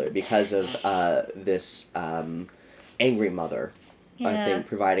particular, because of this angry mother, I think,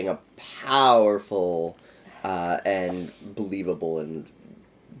 providing a powerful and believable and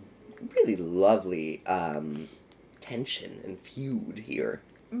really lovely tension and feud here.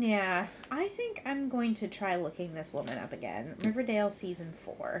 Yeah. I think I'm going to try looking this woman up again. Riverdale Season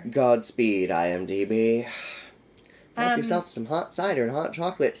 4. Godspeed, IMDb. Help yourself some hot cider and hot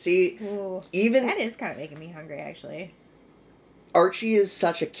chocolate. See, even... That is kind of making me hungry, actually. Archie is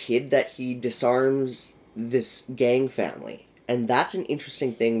such a kid that he disarms this gang family. And that's an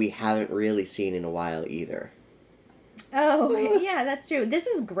interesting thing we haven't really seen in a while either. Oh, yeah, that's true. This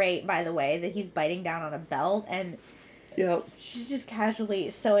is great, by the way, that he's biting down on a belt and she's just casually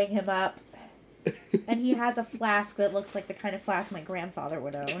sewing him up. And he has a flask that looks like the kind of flask my grandfather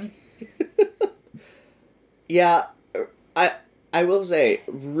would own. Yeah, I will say,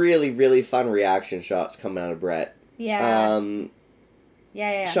 really, really fun reaction shots coming out of Brett. Yeah.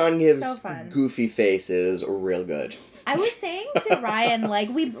 Yeah. Sean Gibbs' so fun. goofy face is real good. I was saying to Ryan,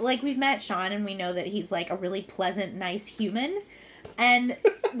 we've met Sean and we know that he's like a really pleasant, nice human. And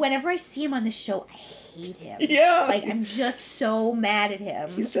whenever I see him on the show, I hate him. Yeah. Like, I'm just so mad at him.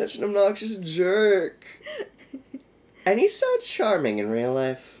 He's such an obnoxious jerk. And he's so charming in real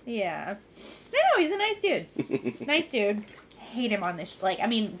life. Yeah. No, he's a nice dude. Nice dude. Hate him on this.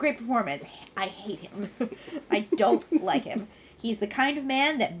 Great performance. I hate him. I don't like him. He's the kind of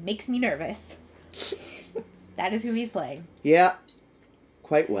man that makes me nervous. That is who he's playing. Yeah.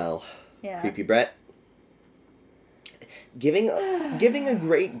 Quite well. Yeah. Creepy Brett. Giving a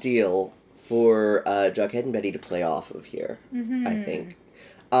great deal for Jughead and Betty to play off of here, I think.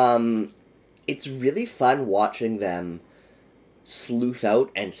 It's really fun watching them sleuth out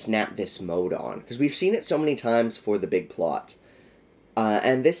and snap this mode on. Because we've seen it so many times for the big plot.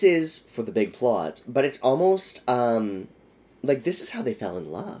 And this is for the big plot. But it's almost, this is how they fell in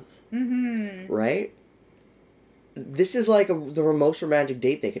love. Mm-hmm. Right? This is like the most romantic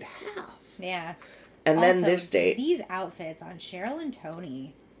date they could have. Yeah. And also, then this date. These outfits on Cheryl and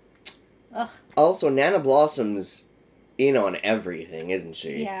Tony. Ugh. Also, Nana Blossom's in on everything, isn't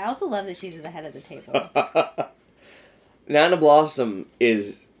she? Yeah, I also love that she's at the head of the table. Nana Blossom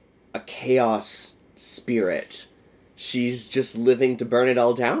is a chaos spirit. She's just living to burn it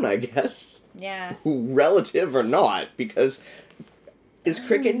all down, I guess. Yeah. Relative or not, because is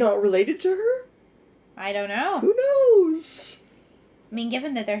Cricket not related to her? I don't know. Who knows? I mean,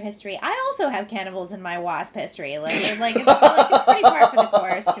 given that their history, I also have cannibals in my wasp history. It's pretty par for the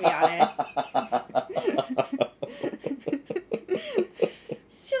course, to be honest.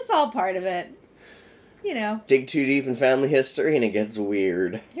 It's just all part of it, you know. Dig too deep in family history, and it gets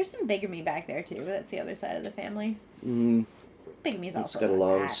weird. There's some bigamy back there too, but that's the other side of the family. Bigamy's also got a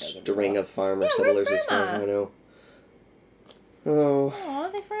long string of farmer settlers, as far as I know. Oh,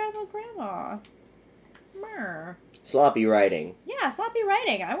 they forgot about Grandma. Mer. Sloppy writing. Yeah, sloppy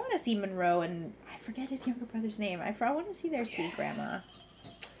writing. I want to see Monroe and I forget his younger brother's name. I want to see their sweet grandma.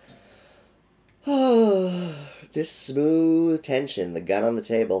 This smooth tension, the gun on the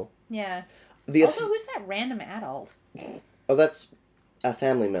table. Yeah. Who's that random adult? Oh, that's a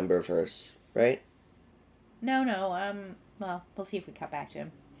family member of hers, right? No. Well, we'll see if we cut back to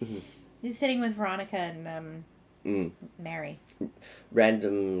him. Mm-hmm. He's sitting with Veronica and Mary.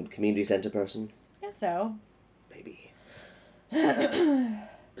 Random community center person. Yeah, so. Maybe.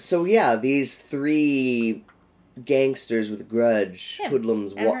 So yeah, these three gangsters with a grudge,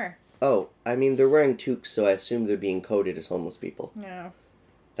 hoodlums. And her. Oh, I mean, they're wearing toques, so I assume they're being coded as homeless people. No.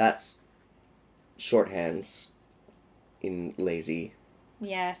 That's shorthand in lazy.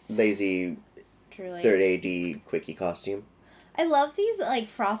 Yes. Lazy. Truly. 3rd AD quickie costume. I love these,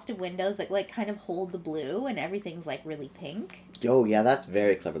 frosted windows that, kind of hold the blue and everything's, really pink. Oh, yeah, that's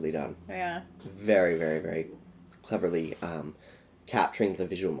very cleverly done. Yeah. Very, very, very cleverly capturing the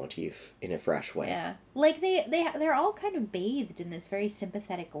visual motif in a fresh way. Yeah. They're all kind of bathed in this very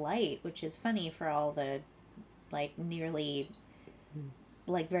sympathetic light, which is funny for all the, nearly,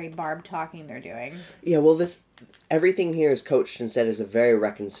 very barbed talking they're doing. Yeah, well, everything here is coached instead as a very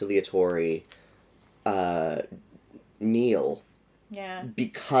reconciliatory meal. Yeah.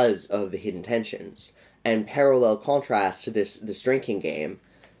 Because of the hidden tensions. And parallel contrast to this drinking game,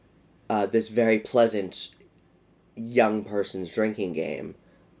 this very pleasant young person's drinking game,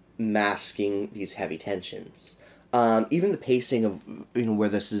 masking these heavy tensions. Even the pacing of where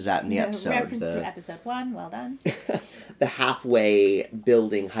this is at in the episode. Reference to episode 1, well done. The halfway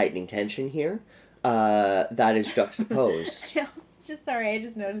building heightening tension here, that is juxtaposed. I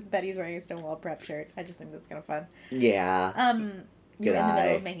just noticed Betty's wearing a Stonewall Prep shirt. I just think that's kind of fun. Yeah. You're in the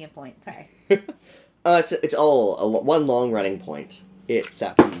middle of making a point. Sorry. It's all one long running point. It's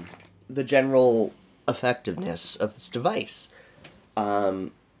the general effectiveness of this device. 4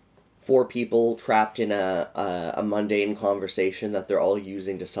 people trapped in a mundane conversation that they're all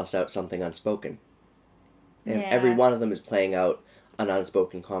using to suss out something unspoken. And every one of them is playing out an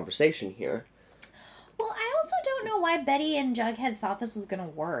unspoken conversation here. Well, I also don't know why Betty and Jughead thought this was going to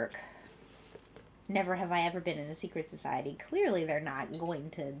work. Never have I ever been in a secret society. Clearly, they're not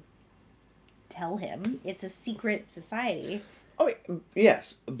going to tell him. It's a secret society. Oh,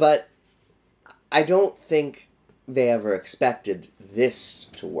 yes, but I don't think they ever expected this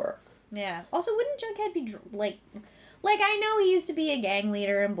to work. Yeah. Also, wouldn't Jughead be, Like, I know he used to be a gang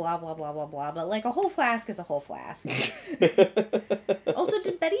leader and blah, blah, blah, blah, blah, but, like, a whole flask is a whole flask. Also,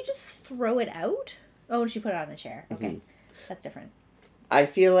 did Betty just throw it out? Oh, she put it on the chair. Okay. Mm-hmm. That's different. I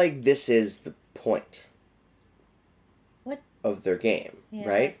feel like this is the point. What? Of their game,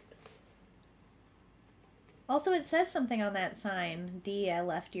 right? Also, it says something on that sign. D, I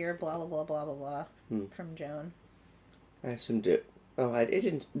left your blah, blah, blah, blah, blah, blah, from Joan. I assumed it. Oh, it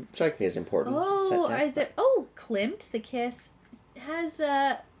didn't strike me as important. Oh, Klimt, the kiss, has.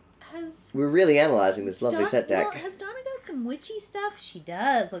 We're really analyzing this lovely set deck. Well, has Donna got some witchy stuff? She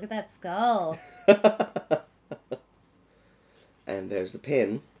does. Look at that skull. And there's the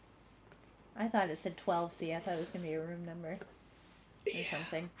pin. I thought it said 12C. I thought it was going to be a room number. Or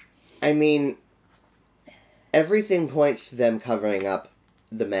something. I mean, everything points to them covering up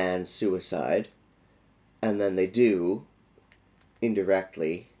the man's suicide. And then they do.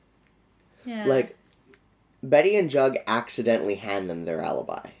 Indirectly. Yeah. Like, Betty and Jug accidentally hand them their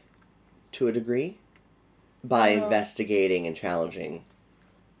alibi. To a degree. By investigating and challenging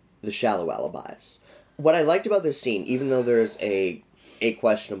the shallow alibis. What I liked about this scene, even though there's a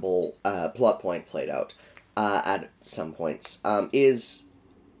questionable plot point played out at some points, is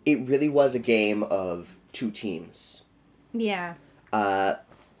it really was a game of two teams. Yeah.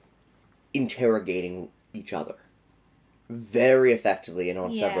 Interrogating each other. Very effectively and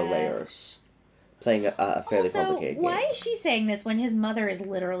on several layers. Playing a fairly complicated game. Why is she saying this when his mother is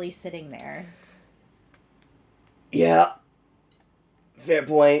literally sitting there? Yeah. Fair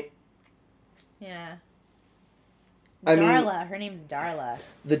point. Yeah. I Darla. mean, her name's Darla.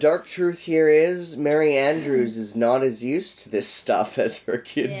 The dark truth here is Mary Andrews is not as used to this stuff as her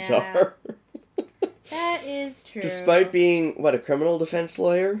kids are. That is true. Despite being, a criminal defense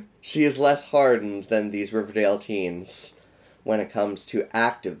lawyer, she is less hardened than these Riverdale teens when it comes to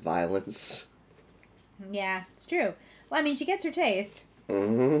active violence. Yeah, it's true. Well, I mean, she gets her taste.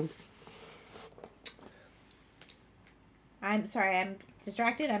 Mm-hmm. I'm sorry, I'm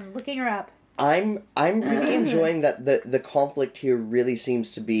distracted. I'm looking her up. I'm really enjoying that the conflict here really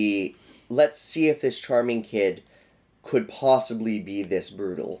seems to be, let's see if this charming kid could possibly be this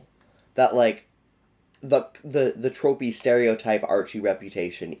brutal. That, like, the tropey stereotype Archie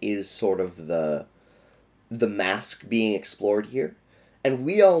reputation is sort of the mask being explored here. And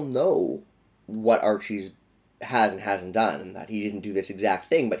we all know what Archie's has and hasn't done, and that he didn't do this exact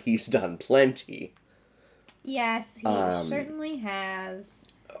thing, but he's done plenty. Yes, he certainly has.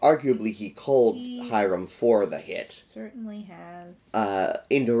 Arguably, he called Hiram for the hit. Certainly has.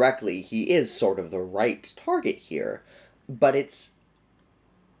 Indirectly, he is sort of the right target here. But it's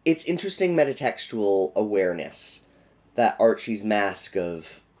interesting metatextual awareness that Archie's mask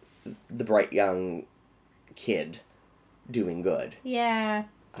of the bright young kid doing good. Yeah.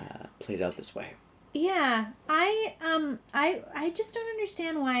 Plays out this way. Yeah. I just don't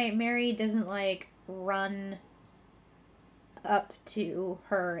understand why Mary doesn't, like, run up to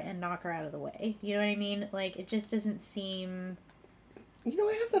her and knock her out of the way. You know what I mean? Like, it just doesn't seem... You know,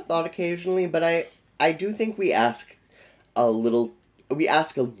 I have the thought occasionally, but I do think we ask a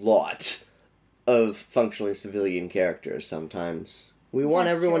lot of functionally civilian characters sometimes. We want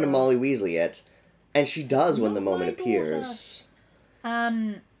everyone to Molly Weasley it, and she does when the moment appears.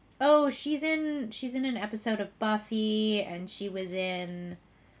 She's in an episode of Buffy, and she was in...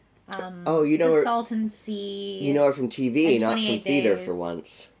 The Salton Sea. You know her from TV, not from theater for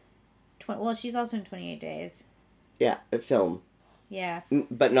once. Well, she's also in 28 Days. Yeah, a film. Yeah.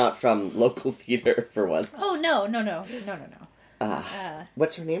 But not from local theater for once. Oh, no.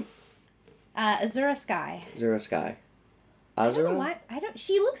 What's her name? Azura Sky. Azura Sky. Azura? I don't know why.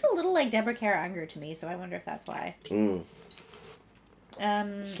 She looks a little like Deborah Kara Unger to me, so I wonder if that's why.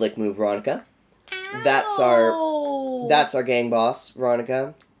 Slick move, Veronica. Ow! That's our gang boss,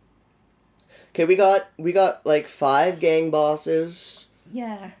 Veronica. Okay, we got like 5 gang bosses.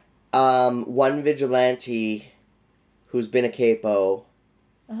 Yeah. One vigilante who's been a capo.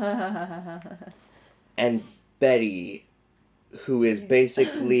 And Betty, who is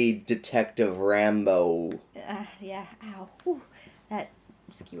basically Detective Rambo. Yeah, ow. Whew. That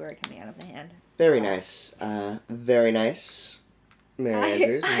skewer coming out of the hand. Very nice. Very nice. Mary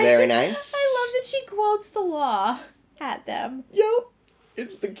Andrews, very nice. I love that she quotes the law at them. Yep.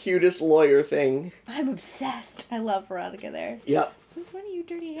 It's the cutest lawyer thing. I'm obsessed. I love Veronica there. Yep. This is one of you,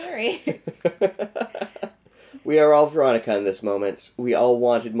 Dirty Harry. We are all Veronica in this moment. We all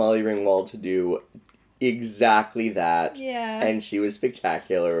wanted Molly Ringwald to do exactly that. Yeah. And she was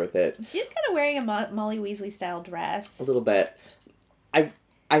spectacular with it. She's kind of wearing a Molly Weasley style dress. A little bit. I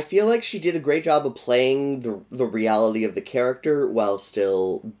feel like she did a great job of playing the reality of the character while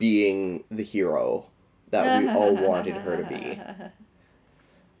still being the hero that we all wanted her to be.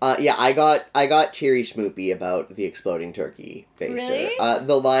 Yeah, I got teary schmoopy about the exploding turkey facer. Really?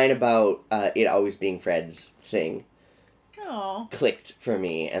 The line about it always being Fred's thing clicked for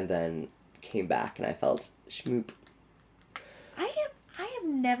me, and then came back, and I felt schmoop. I have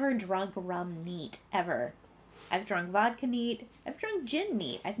never drunk rum neat, ever. I've drunk vodka neat. I've drunk gin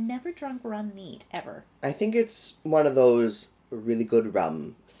neat. I've never drunk rum neat, ever. I think it's one of those really good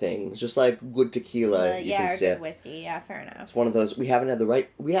rum things, just like good tequila you can sip. Good whiskey. Yeah, fair enough. It's one of those we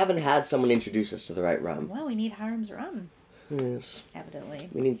haven't had someone introduce us to the right rum. Well, we need Hiram's rum. Yes. Evidently.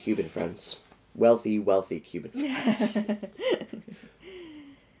 We need Cuban friends. Wealthy Cuban friends.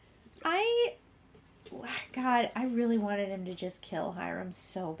 I really wanted him to just kill Hiram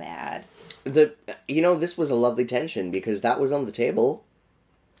so bad. This was a lovely tension because that was on the table.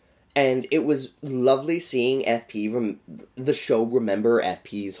 And it was lovely seeing the show remember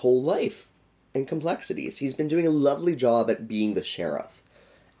FP's whole life and complexities. He's been doing a lovely job at being the sheriff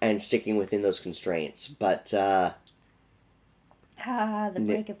and sticking within those constraints. But, the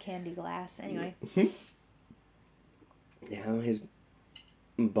break of candy glass. Anyway. Now his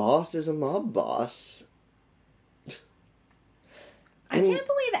boss is a mob boss. I can't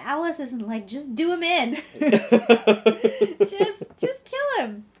believe Alice isn't like, just do him in. just kill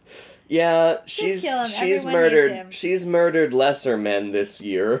him. Yeah, she's murdered. Him. She's murdered lesser men this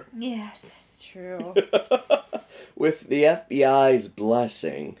year. Yes, it's true. With the FBI's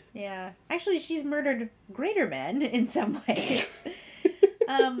blessing. Yeah, actually, she's murdered greater men in some ways.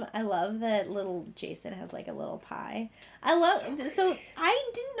 I love that little Jason has like a little pie. So I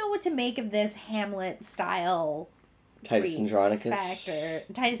didn't know what to make of this Hamlet style. Titus Andronicus.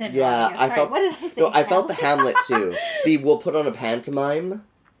 Titus Andronicus. Yeah, What did I say? No, I felt the Hamlet too. We'll put on a pantomime.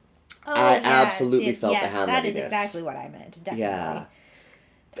 I absolutely felt the Hamlet. That is exactly what I meant. Definitely. Yeah.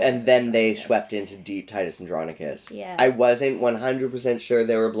 And then they swept into deep Titus Andronicus. Yeah. I wasn't 100% sure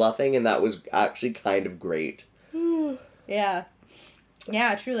they were bluffing, and that was actually kind of great. Yeah.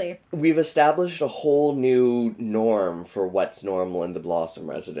 Yeah, truly. We've established a whole new norm for what's normal in the Blossom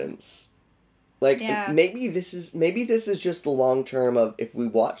residence. Maybe this is just the long term of if we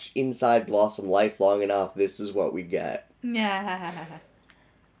watch inside Blossom life long enough, this is what we get. Yeah.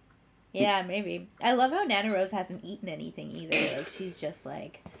 Yeah, maybe. I love how Nana Rose hasn't eaten anything either. Like, she's just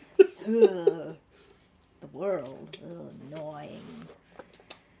like, ugh, the world, ugh, annoying.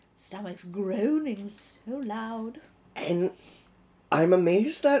 Stomach's groaning so loud. And I'm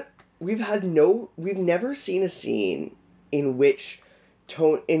amazed that we've never seen a scene in which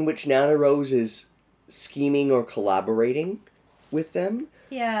Nana Rose is scheming or collaborating with them.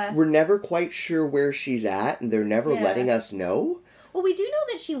 Yeah. We're never quite sure where she's at, and they're never letting us know. Well, we do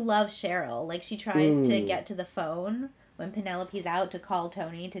know that she loves Cheryl. Like, she tries to get to the phone when Penelope's out to call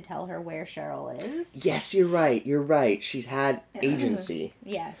Tony to tell her where Cheryl is. Yes, you're right. She's had agency.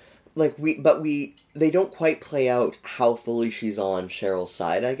 Yes. They don't quite play out how fully she's on Cheryl's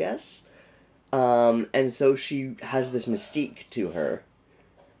side, I guess. And so she has this mystique to her.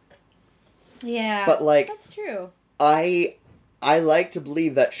 Yeah. But, that's true. I like to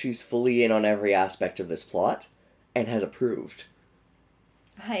believe that she's fully in on every aspect of this plot and has approved.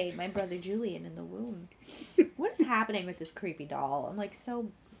 Hi, my brother Julian in the womb. What is happening with this creepy doll? I'm like so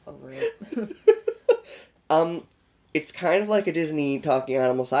over it. It's kind of like a Disney talking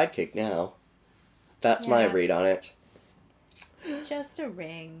animal sidekick now. That's my read on it. Just a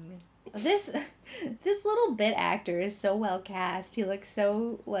ring. This little bit actor is so well cast. He looks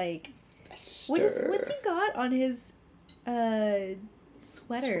so like what's he got on his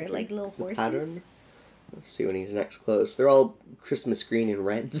sweater? Like little horses. Pattern. Let's see when he's next close. They're all Christmas green and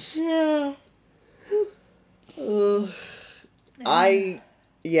reds. Yeah. I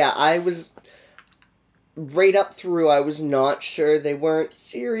was right up through. I was not sure they weren't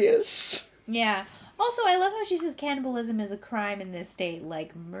serious. Yeah. Also, I love how she says cannibalism is a crime in this state.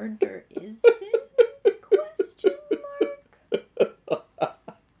 Like, murder is it? Question mark.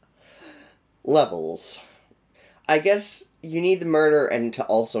 Levels. I guess you need the murder and to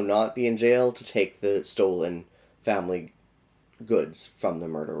also not be in jail to take the stolen family goods from the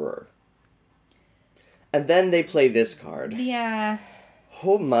murderer. And then they play this card. Yeah.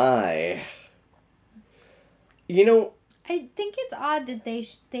 Oh my. I think it's odd that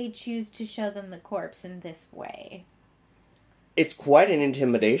they choose to show them the corpse in this way. It's quite an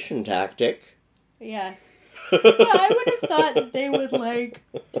intimidation tactic. Yes. I would have thought that they would,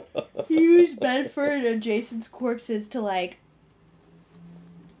 use Bedford and Jason's corpses to,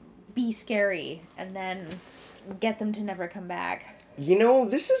 be scary and then get them to never come back.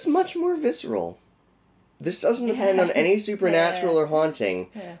 This is much more visceral. This doesn't depend on any supernatural or haunting.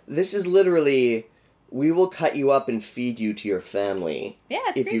 Yeah. This is literally we will cut you up and feed you to your family. Yeah,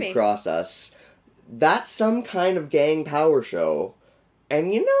 it's if creepy. you cross us. That's some kind of gang power show.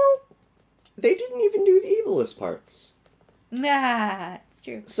 And you know, they didn't even do the evilest parts. Nah, it's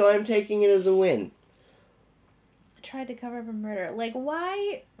true. So I'm taking it as a win. Tried to cover up a murder. Like,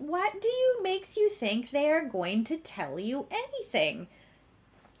 why? What makes you think they are going to tell you anything?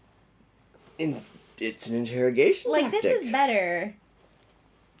 It's an interrogation Like, tactic. this is better.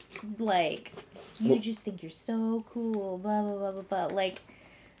 Like, you just think you're so cool, blah, blah, blah, blah, blah. Like,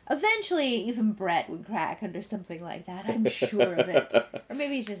 eventually, even Brett would crack under something like that. I'm sure of it. Or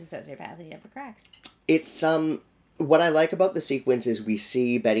maybe he's just a sociopath and he never cracks. It's, what I like about the sequence is we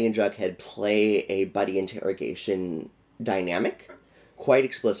see Betty and Jughead play a buddy interrogation dynamic quite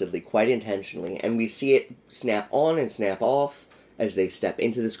explicitly, quite intentionally, and we see it snap on and snap off as they step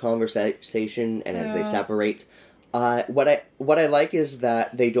into this conversation and as they separate. What I like is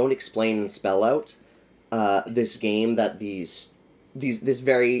that they don't explain and spell out this game that this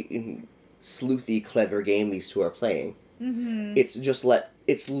very sleuthy, clever game these two are playing. Mm-hmm.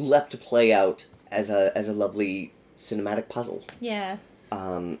 It's left to play out as a lovely cinematic puzzle. Yeah.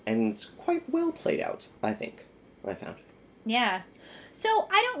 And it's quite well played out, I think. I found. Yeah. So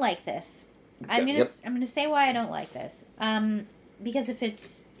I don't like this. I'm gonna say why I don't like this. Because if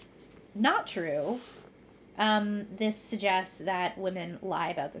it's not true, this suggests that women lie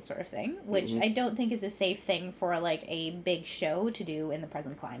about this sort of thing, which I don't think is a safe thing for like a big show to do in the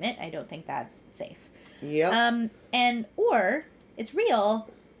present climate. I don't think that's safe. Yeah. Or it's real.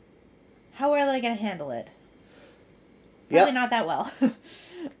 How are they gonna handle it? Probably not that well.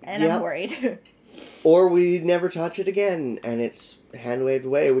 And I'm worried. Or we never touch it again, and it's hand-waved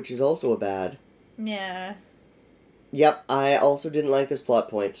away, which is also a bad. Yeah. Yep, I also didn't like this plot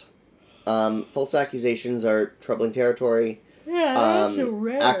point. False accusations are troubling territory. Yeah, that's so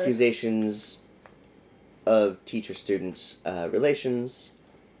rare. Accusations of teacher-student relations,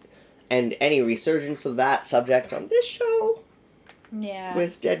 and any resurgence of that subject on this show. Yeah.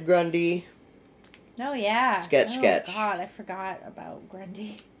 With Dead Grundy. Oh, yeah. Sketch. Oh, God, I forgot about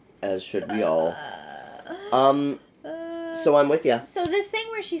Grundy. As should we all. So I'm with you. So this thing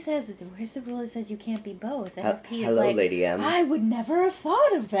where she says, where's the rule that says you can't be both? And FP is hello, like, Lady M. I would never have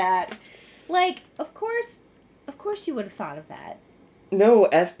thought of that. Like, of course you would have thought of that. No,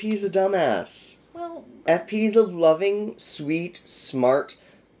 FP's a dumbass. Well... FP's a loving, sweet, smart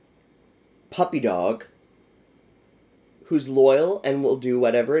puppy dog who's loyal and will do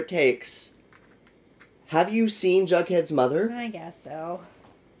whatever it takes. Have you seen Jughead's mother? I guess so.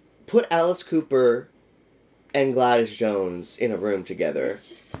 Put Alice Cooper and Gladys Jones in a room together. It's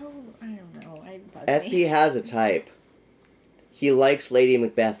just so... I don't know. FP has a type. He likes Lady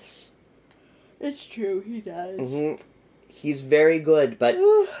Macbeths. It's true, he does. Mm-hmm. He's very good, but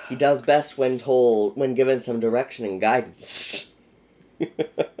he does best when given some direction and guidance.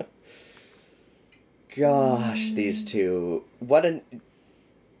 Gosh, these two.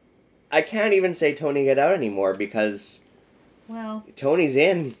 I can't even say Tony get out anymore because... Well... Tony's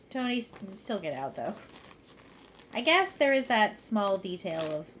in. Tony's still get out, though. I guess there is that small detail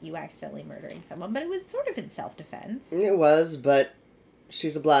of you accidentally murdering someone, but it was sort of in self-defense. It was, but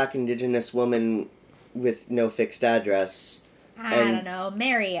she's a black indigenous woman with no fixed address. I don't know.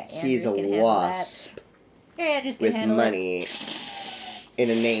 Mary Andrews he's a can handle wasp that. Mary Andrews can with handle money in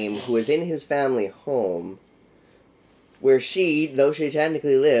a name who is in his family home, where she, though she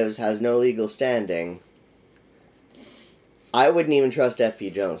technically lives, has no legal standing. I wouldn't even trust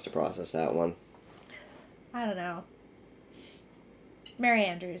F.P. Jones to process that one. I don't know. Mary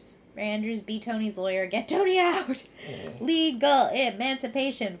Andrews. Mary Andrews, be Tony's lawyer. Get Tony out! Legal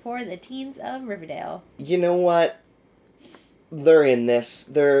emancipation for the teens of Riverdale. You know what? They're in this.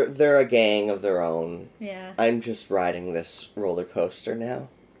 They're a gang of their own. Yeah. I'm just riding this roller coaster now.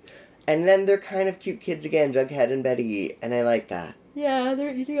 And then they're kind of cute kids again, Jughead and Betty, and I like that. Yeah,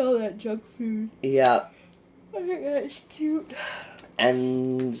 they're eating all that junk food. Yeah. I think that's cute.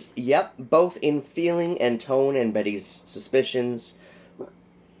 And, yep, both in feeling and tone and Betty's suspicions,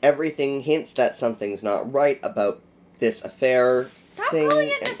 everything hints that something's not right about this affair. Stop thing, calling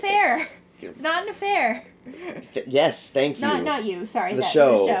it an affair. It's not an affair. Yes, thank you. Not you, sorry. The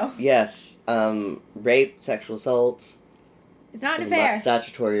show. Yes. Rape, sexual assault. It's not an affair.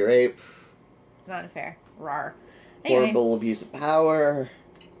 Statutory rape. It's not an affair. Rawr. Anyway. Horrible abuse of power.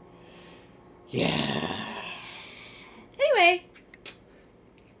 Yeah. Anyway.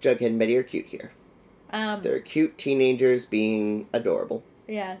 Jughead and Betty are cute here. They're cute teenagers being adorable.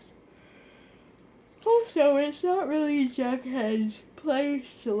 Yes. Also, it's not really Jughead's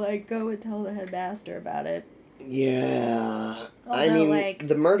place to, go and tell the headmaster about it. Yeah. Although, I mean,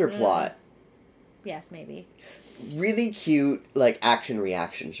 the murder plot. Yes, maybe. Really cute, like,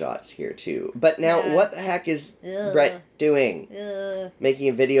 action-reaction shots here, too. But now, Yeah. what the heck is Ugh. Brett doing? Ugh. Making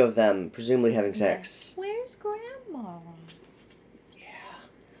a video of them, presumably having sex. Where's Grandma? Yeah.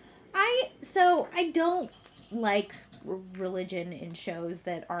 I don't like religion in shows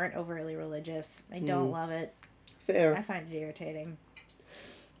that aren't overtly religious. I don't love it. Fair. I find it irritating.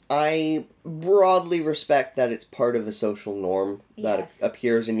 I broadly respect that it's part of a social norm that Yes.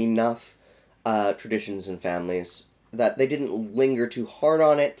 appears in enough traditions and families that they didn't linger too hard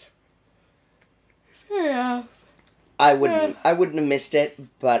on it. Yeah. I wouldn't have missed it,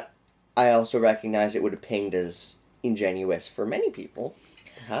 but I also recognize it would have pinged as ingenuous for many people.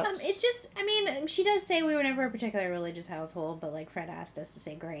 Perhaps. It just, I mean, she does say we were never a particularly religious household, but, like, Fred asked us to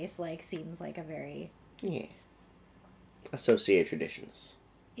say grace, like, seems like a very... Yeah. Associate traditions.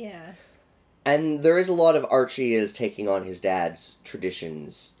 Yeah. And there is a lot of Archie is taking on his dad's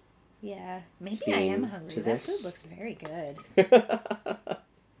traditions. Yeah. Maybe I am hungry. to That this. food looks very good.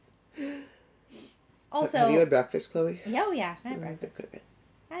 Also... Have you had breakfast, Chloe? Oh, yeah. I had breakfast. Good.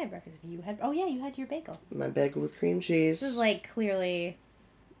 I had breakfast. You had... Oh, yeah, you had your bagel. My bagel with cream cheese. This is, like, clearly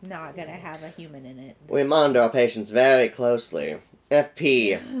not gonna have a human in it. We monitor our patients very closely.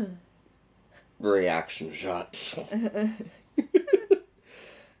 FP. Reaction shot.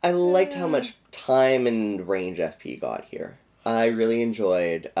 I liked how much time and range FP got here. I really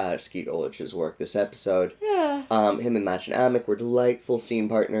enjoyed Skeet Ulrich's work this episode. Yeah. Him and Match and Amick were delightful scene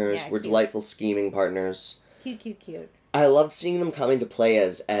partners. Yeah, were cute. delightful scheming partners. Cute. I loved seeing them come into play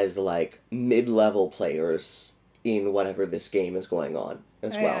as like mid-level players in whatever this game is going on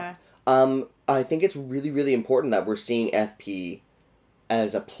as well. Yeah. I think it's really, really important that we're seeing FP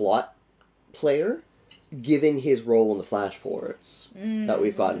as a plot player, given his role in the flash forwards that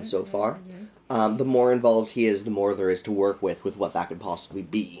we've gotten so far. The more involved he is, the more there is to work with what that could possibly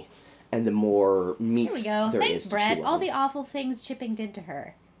be. And the more meat There we go. there Thanks, is Brett. to chew All on. the awful things Chipping did to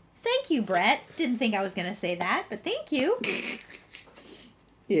her. Thank you, Brett. Didn't think I was going to say that, but thank you.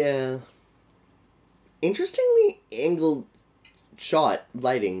 Yeah. Interestingly angled shot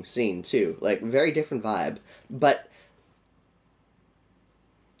lighting scene, too. Like, very different vibe. But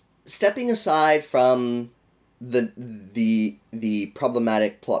stepping aside from the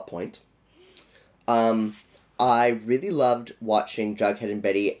problematic plot point, I really loved watching Jughead and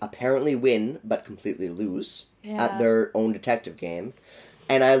Betty apparently win, but completely lose at their own detective game.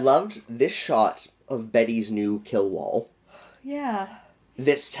 And I loved this shot of Betty's new kill wall. Yeah.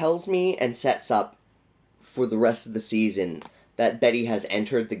 This tells me and sets up for the rest of the season that Betty has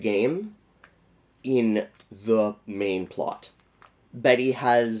entered the game in the main plot. Betty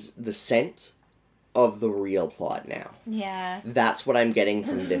has the scent of the real plot now. Yeah. That's what I'm getting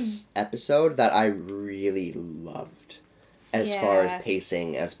from this episode that I really loved. As far as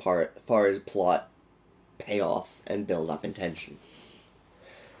pacing, as far as plot payoff and build up and tension.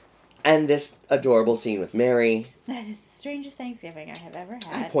 And this adorable scene with Mary. That is the strangest Thanksgiving I have ever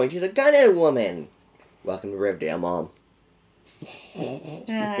I had. pointed a gun at a woman. Welcome to Riverdale, Mom.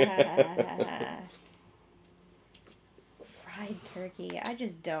 Fried turkey. I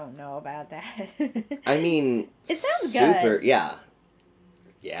just don't know about that. I mean, It sounds super, good. yeah.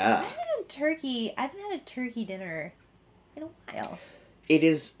 Yeah. I haven't had a turkey dinner in a while. It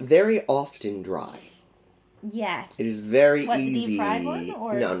is very often dry. Yes. It is very What, the easy. deep fried one,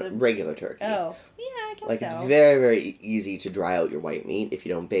 or no, the- regular turkey. Oh. Yeah, I guess Like, so. it's very, very easy to dry out your white meat if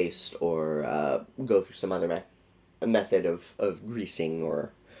you don't baste or go through some other method of greasing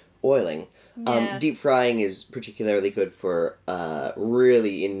or oiling. Yeah. Deep frying is particularly good for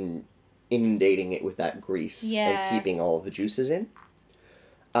really inundating it with that grease and keeping all of the juices in.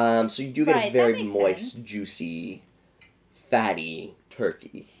 So you do get a Right, very that makes moist, sense. juicy, fatty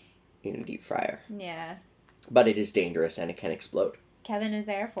turkey in a deep fryer. Yeah. But it is dangerous and it can explode. Kevin is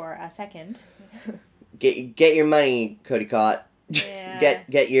there for a second. Get your money, Cody Cott. Yeah.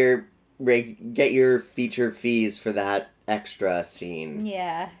 get your feature fees for that extra scene.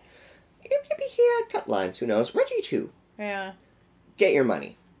 Yeah. Maybe he had cut lines. Who knows? Reggie too. Yeah. Get your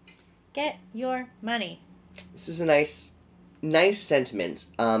money. Get your money. This is a nice sentiment.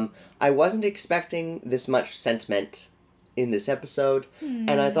 I wasn't expecting this much sentiment in this episode, and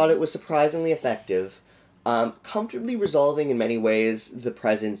I thought it was surprisingly effective. Comfortably resolving in many ways the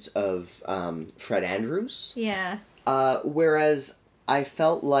presence of Fred Andrews. Yeah. Whereas I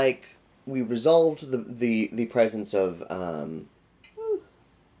felt like we resolved the presence of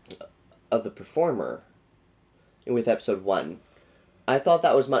the performer with episode 1. I thought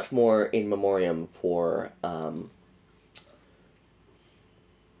that was much more in memoriam for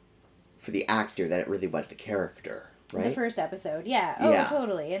the actor than it really was the character. right? The first episode, yeah. Oh, Yeah.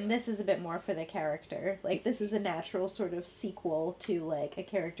 totally. And this is a bit more for the character. Like, this is a natural sort of sequel to, like, a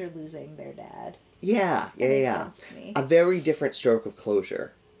character losing their dad. Yeah. That makes sense to me. A very different stroke of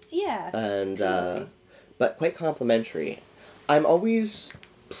closure. Yeah. And, totally. but quite complimentary. I'm always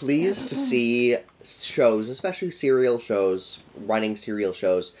pleased to see shows, especially serial shows, running serial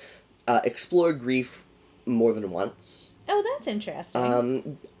shows, explore grief more than once. Oh, that's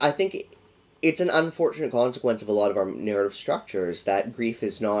interesting. I think it's an unfortunate consequence of a lot of our narrative structures that grief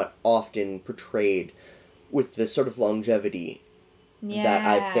is not often portrayed with the sort of longevity that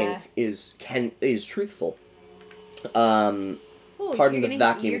I think is truthful. Pardon the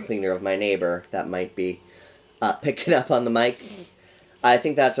vacuum cleaner of my neighbor that might be picking up on the mic. I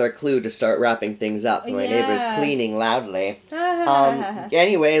think that's our clue to start wrapping things up. My neighbor's cleaning loudly.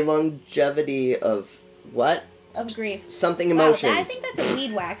 Anyway, longevity of what? Of grief. Something emotions. Wow, I think that's a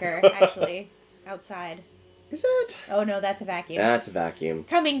weed whacker, actually, outside. Is it? Oh, no, that's a vacuum. That's a vacuum.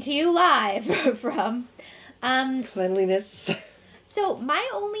 Coming to you live from... Cleanliness. So, my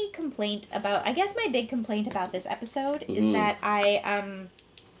only complaint about... I guess my big complaint about this episode is that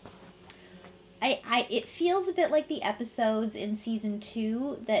it feels a bit like the episodes in season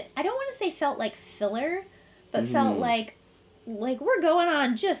 2 that I don't want to say felt like filler, but felt like we're going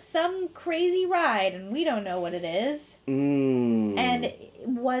on just some crazy ride and we don't know what it is. And it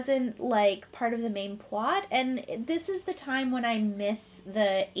wasn't like part of the main plot. And this is the time when I miss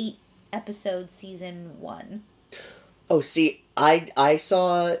the 8-episode season 1. Oh, see, I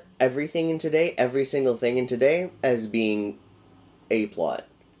saw everything in Today, every single thing in Today, as being a plot.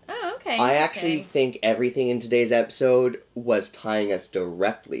 Oh, okay. I actually think everything in today's episode was tying us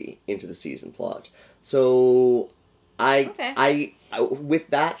directly into the season plot. So, I with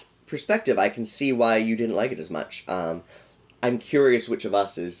that perspective, I can see why you didn't like it as much. I'm curious which of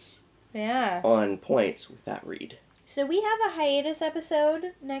us is on point with that read. So we have a hiatus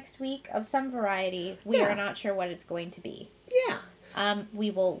episode next week of some variety. We are not sure what it's going to be. Yeah.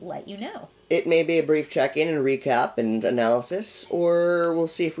 We will let you know. It may be a brief check-in and recap and analysis, or we'll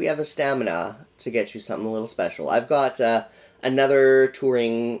see if we have the stamina to get you something a little special. I've got another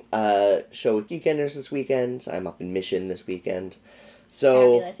touring show with Geekenders this weekend. I'm up in Mission this weekend.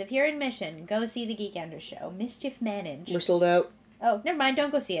 So fabulous. If you're in Mission, go see the Geekenders show. Mischief Managed. We're sold out. Oh, never mind.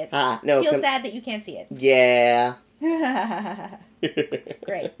 Don't go see it. No. Feel sad that you can't see it. Yeah.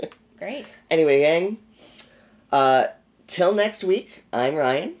 Great. Anyway, gang. Till next week, I'm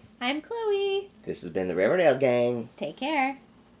Ryan. I'm Chloe. This has been the Riverdale Gang. Take care.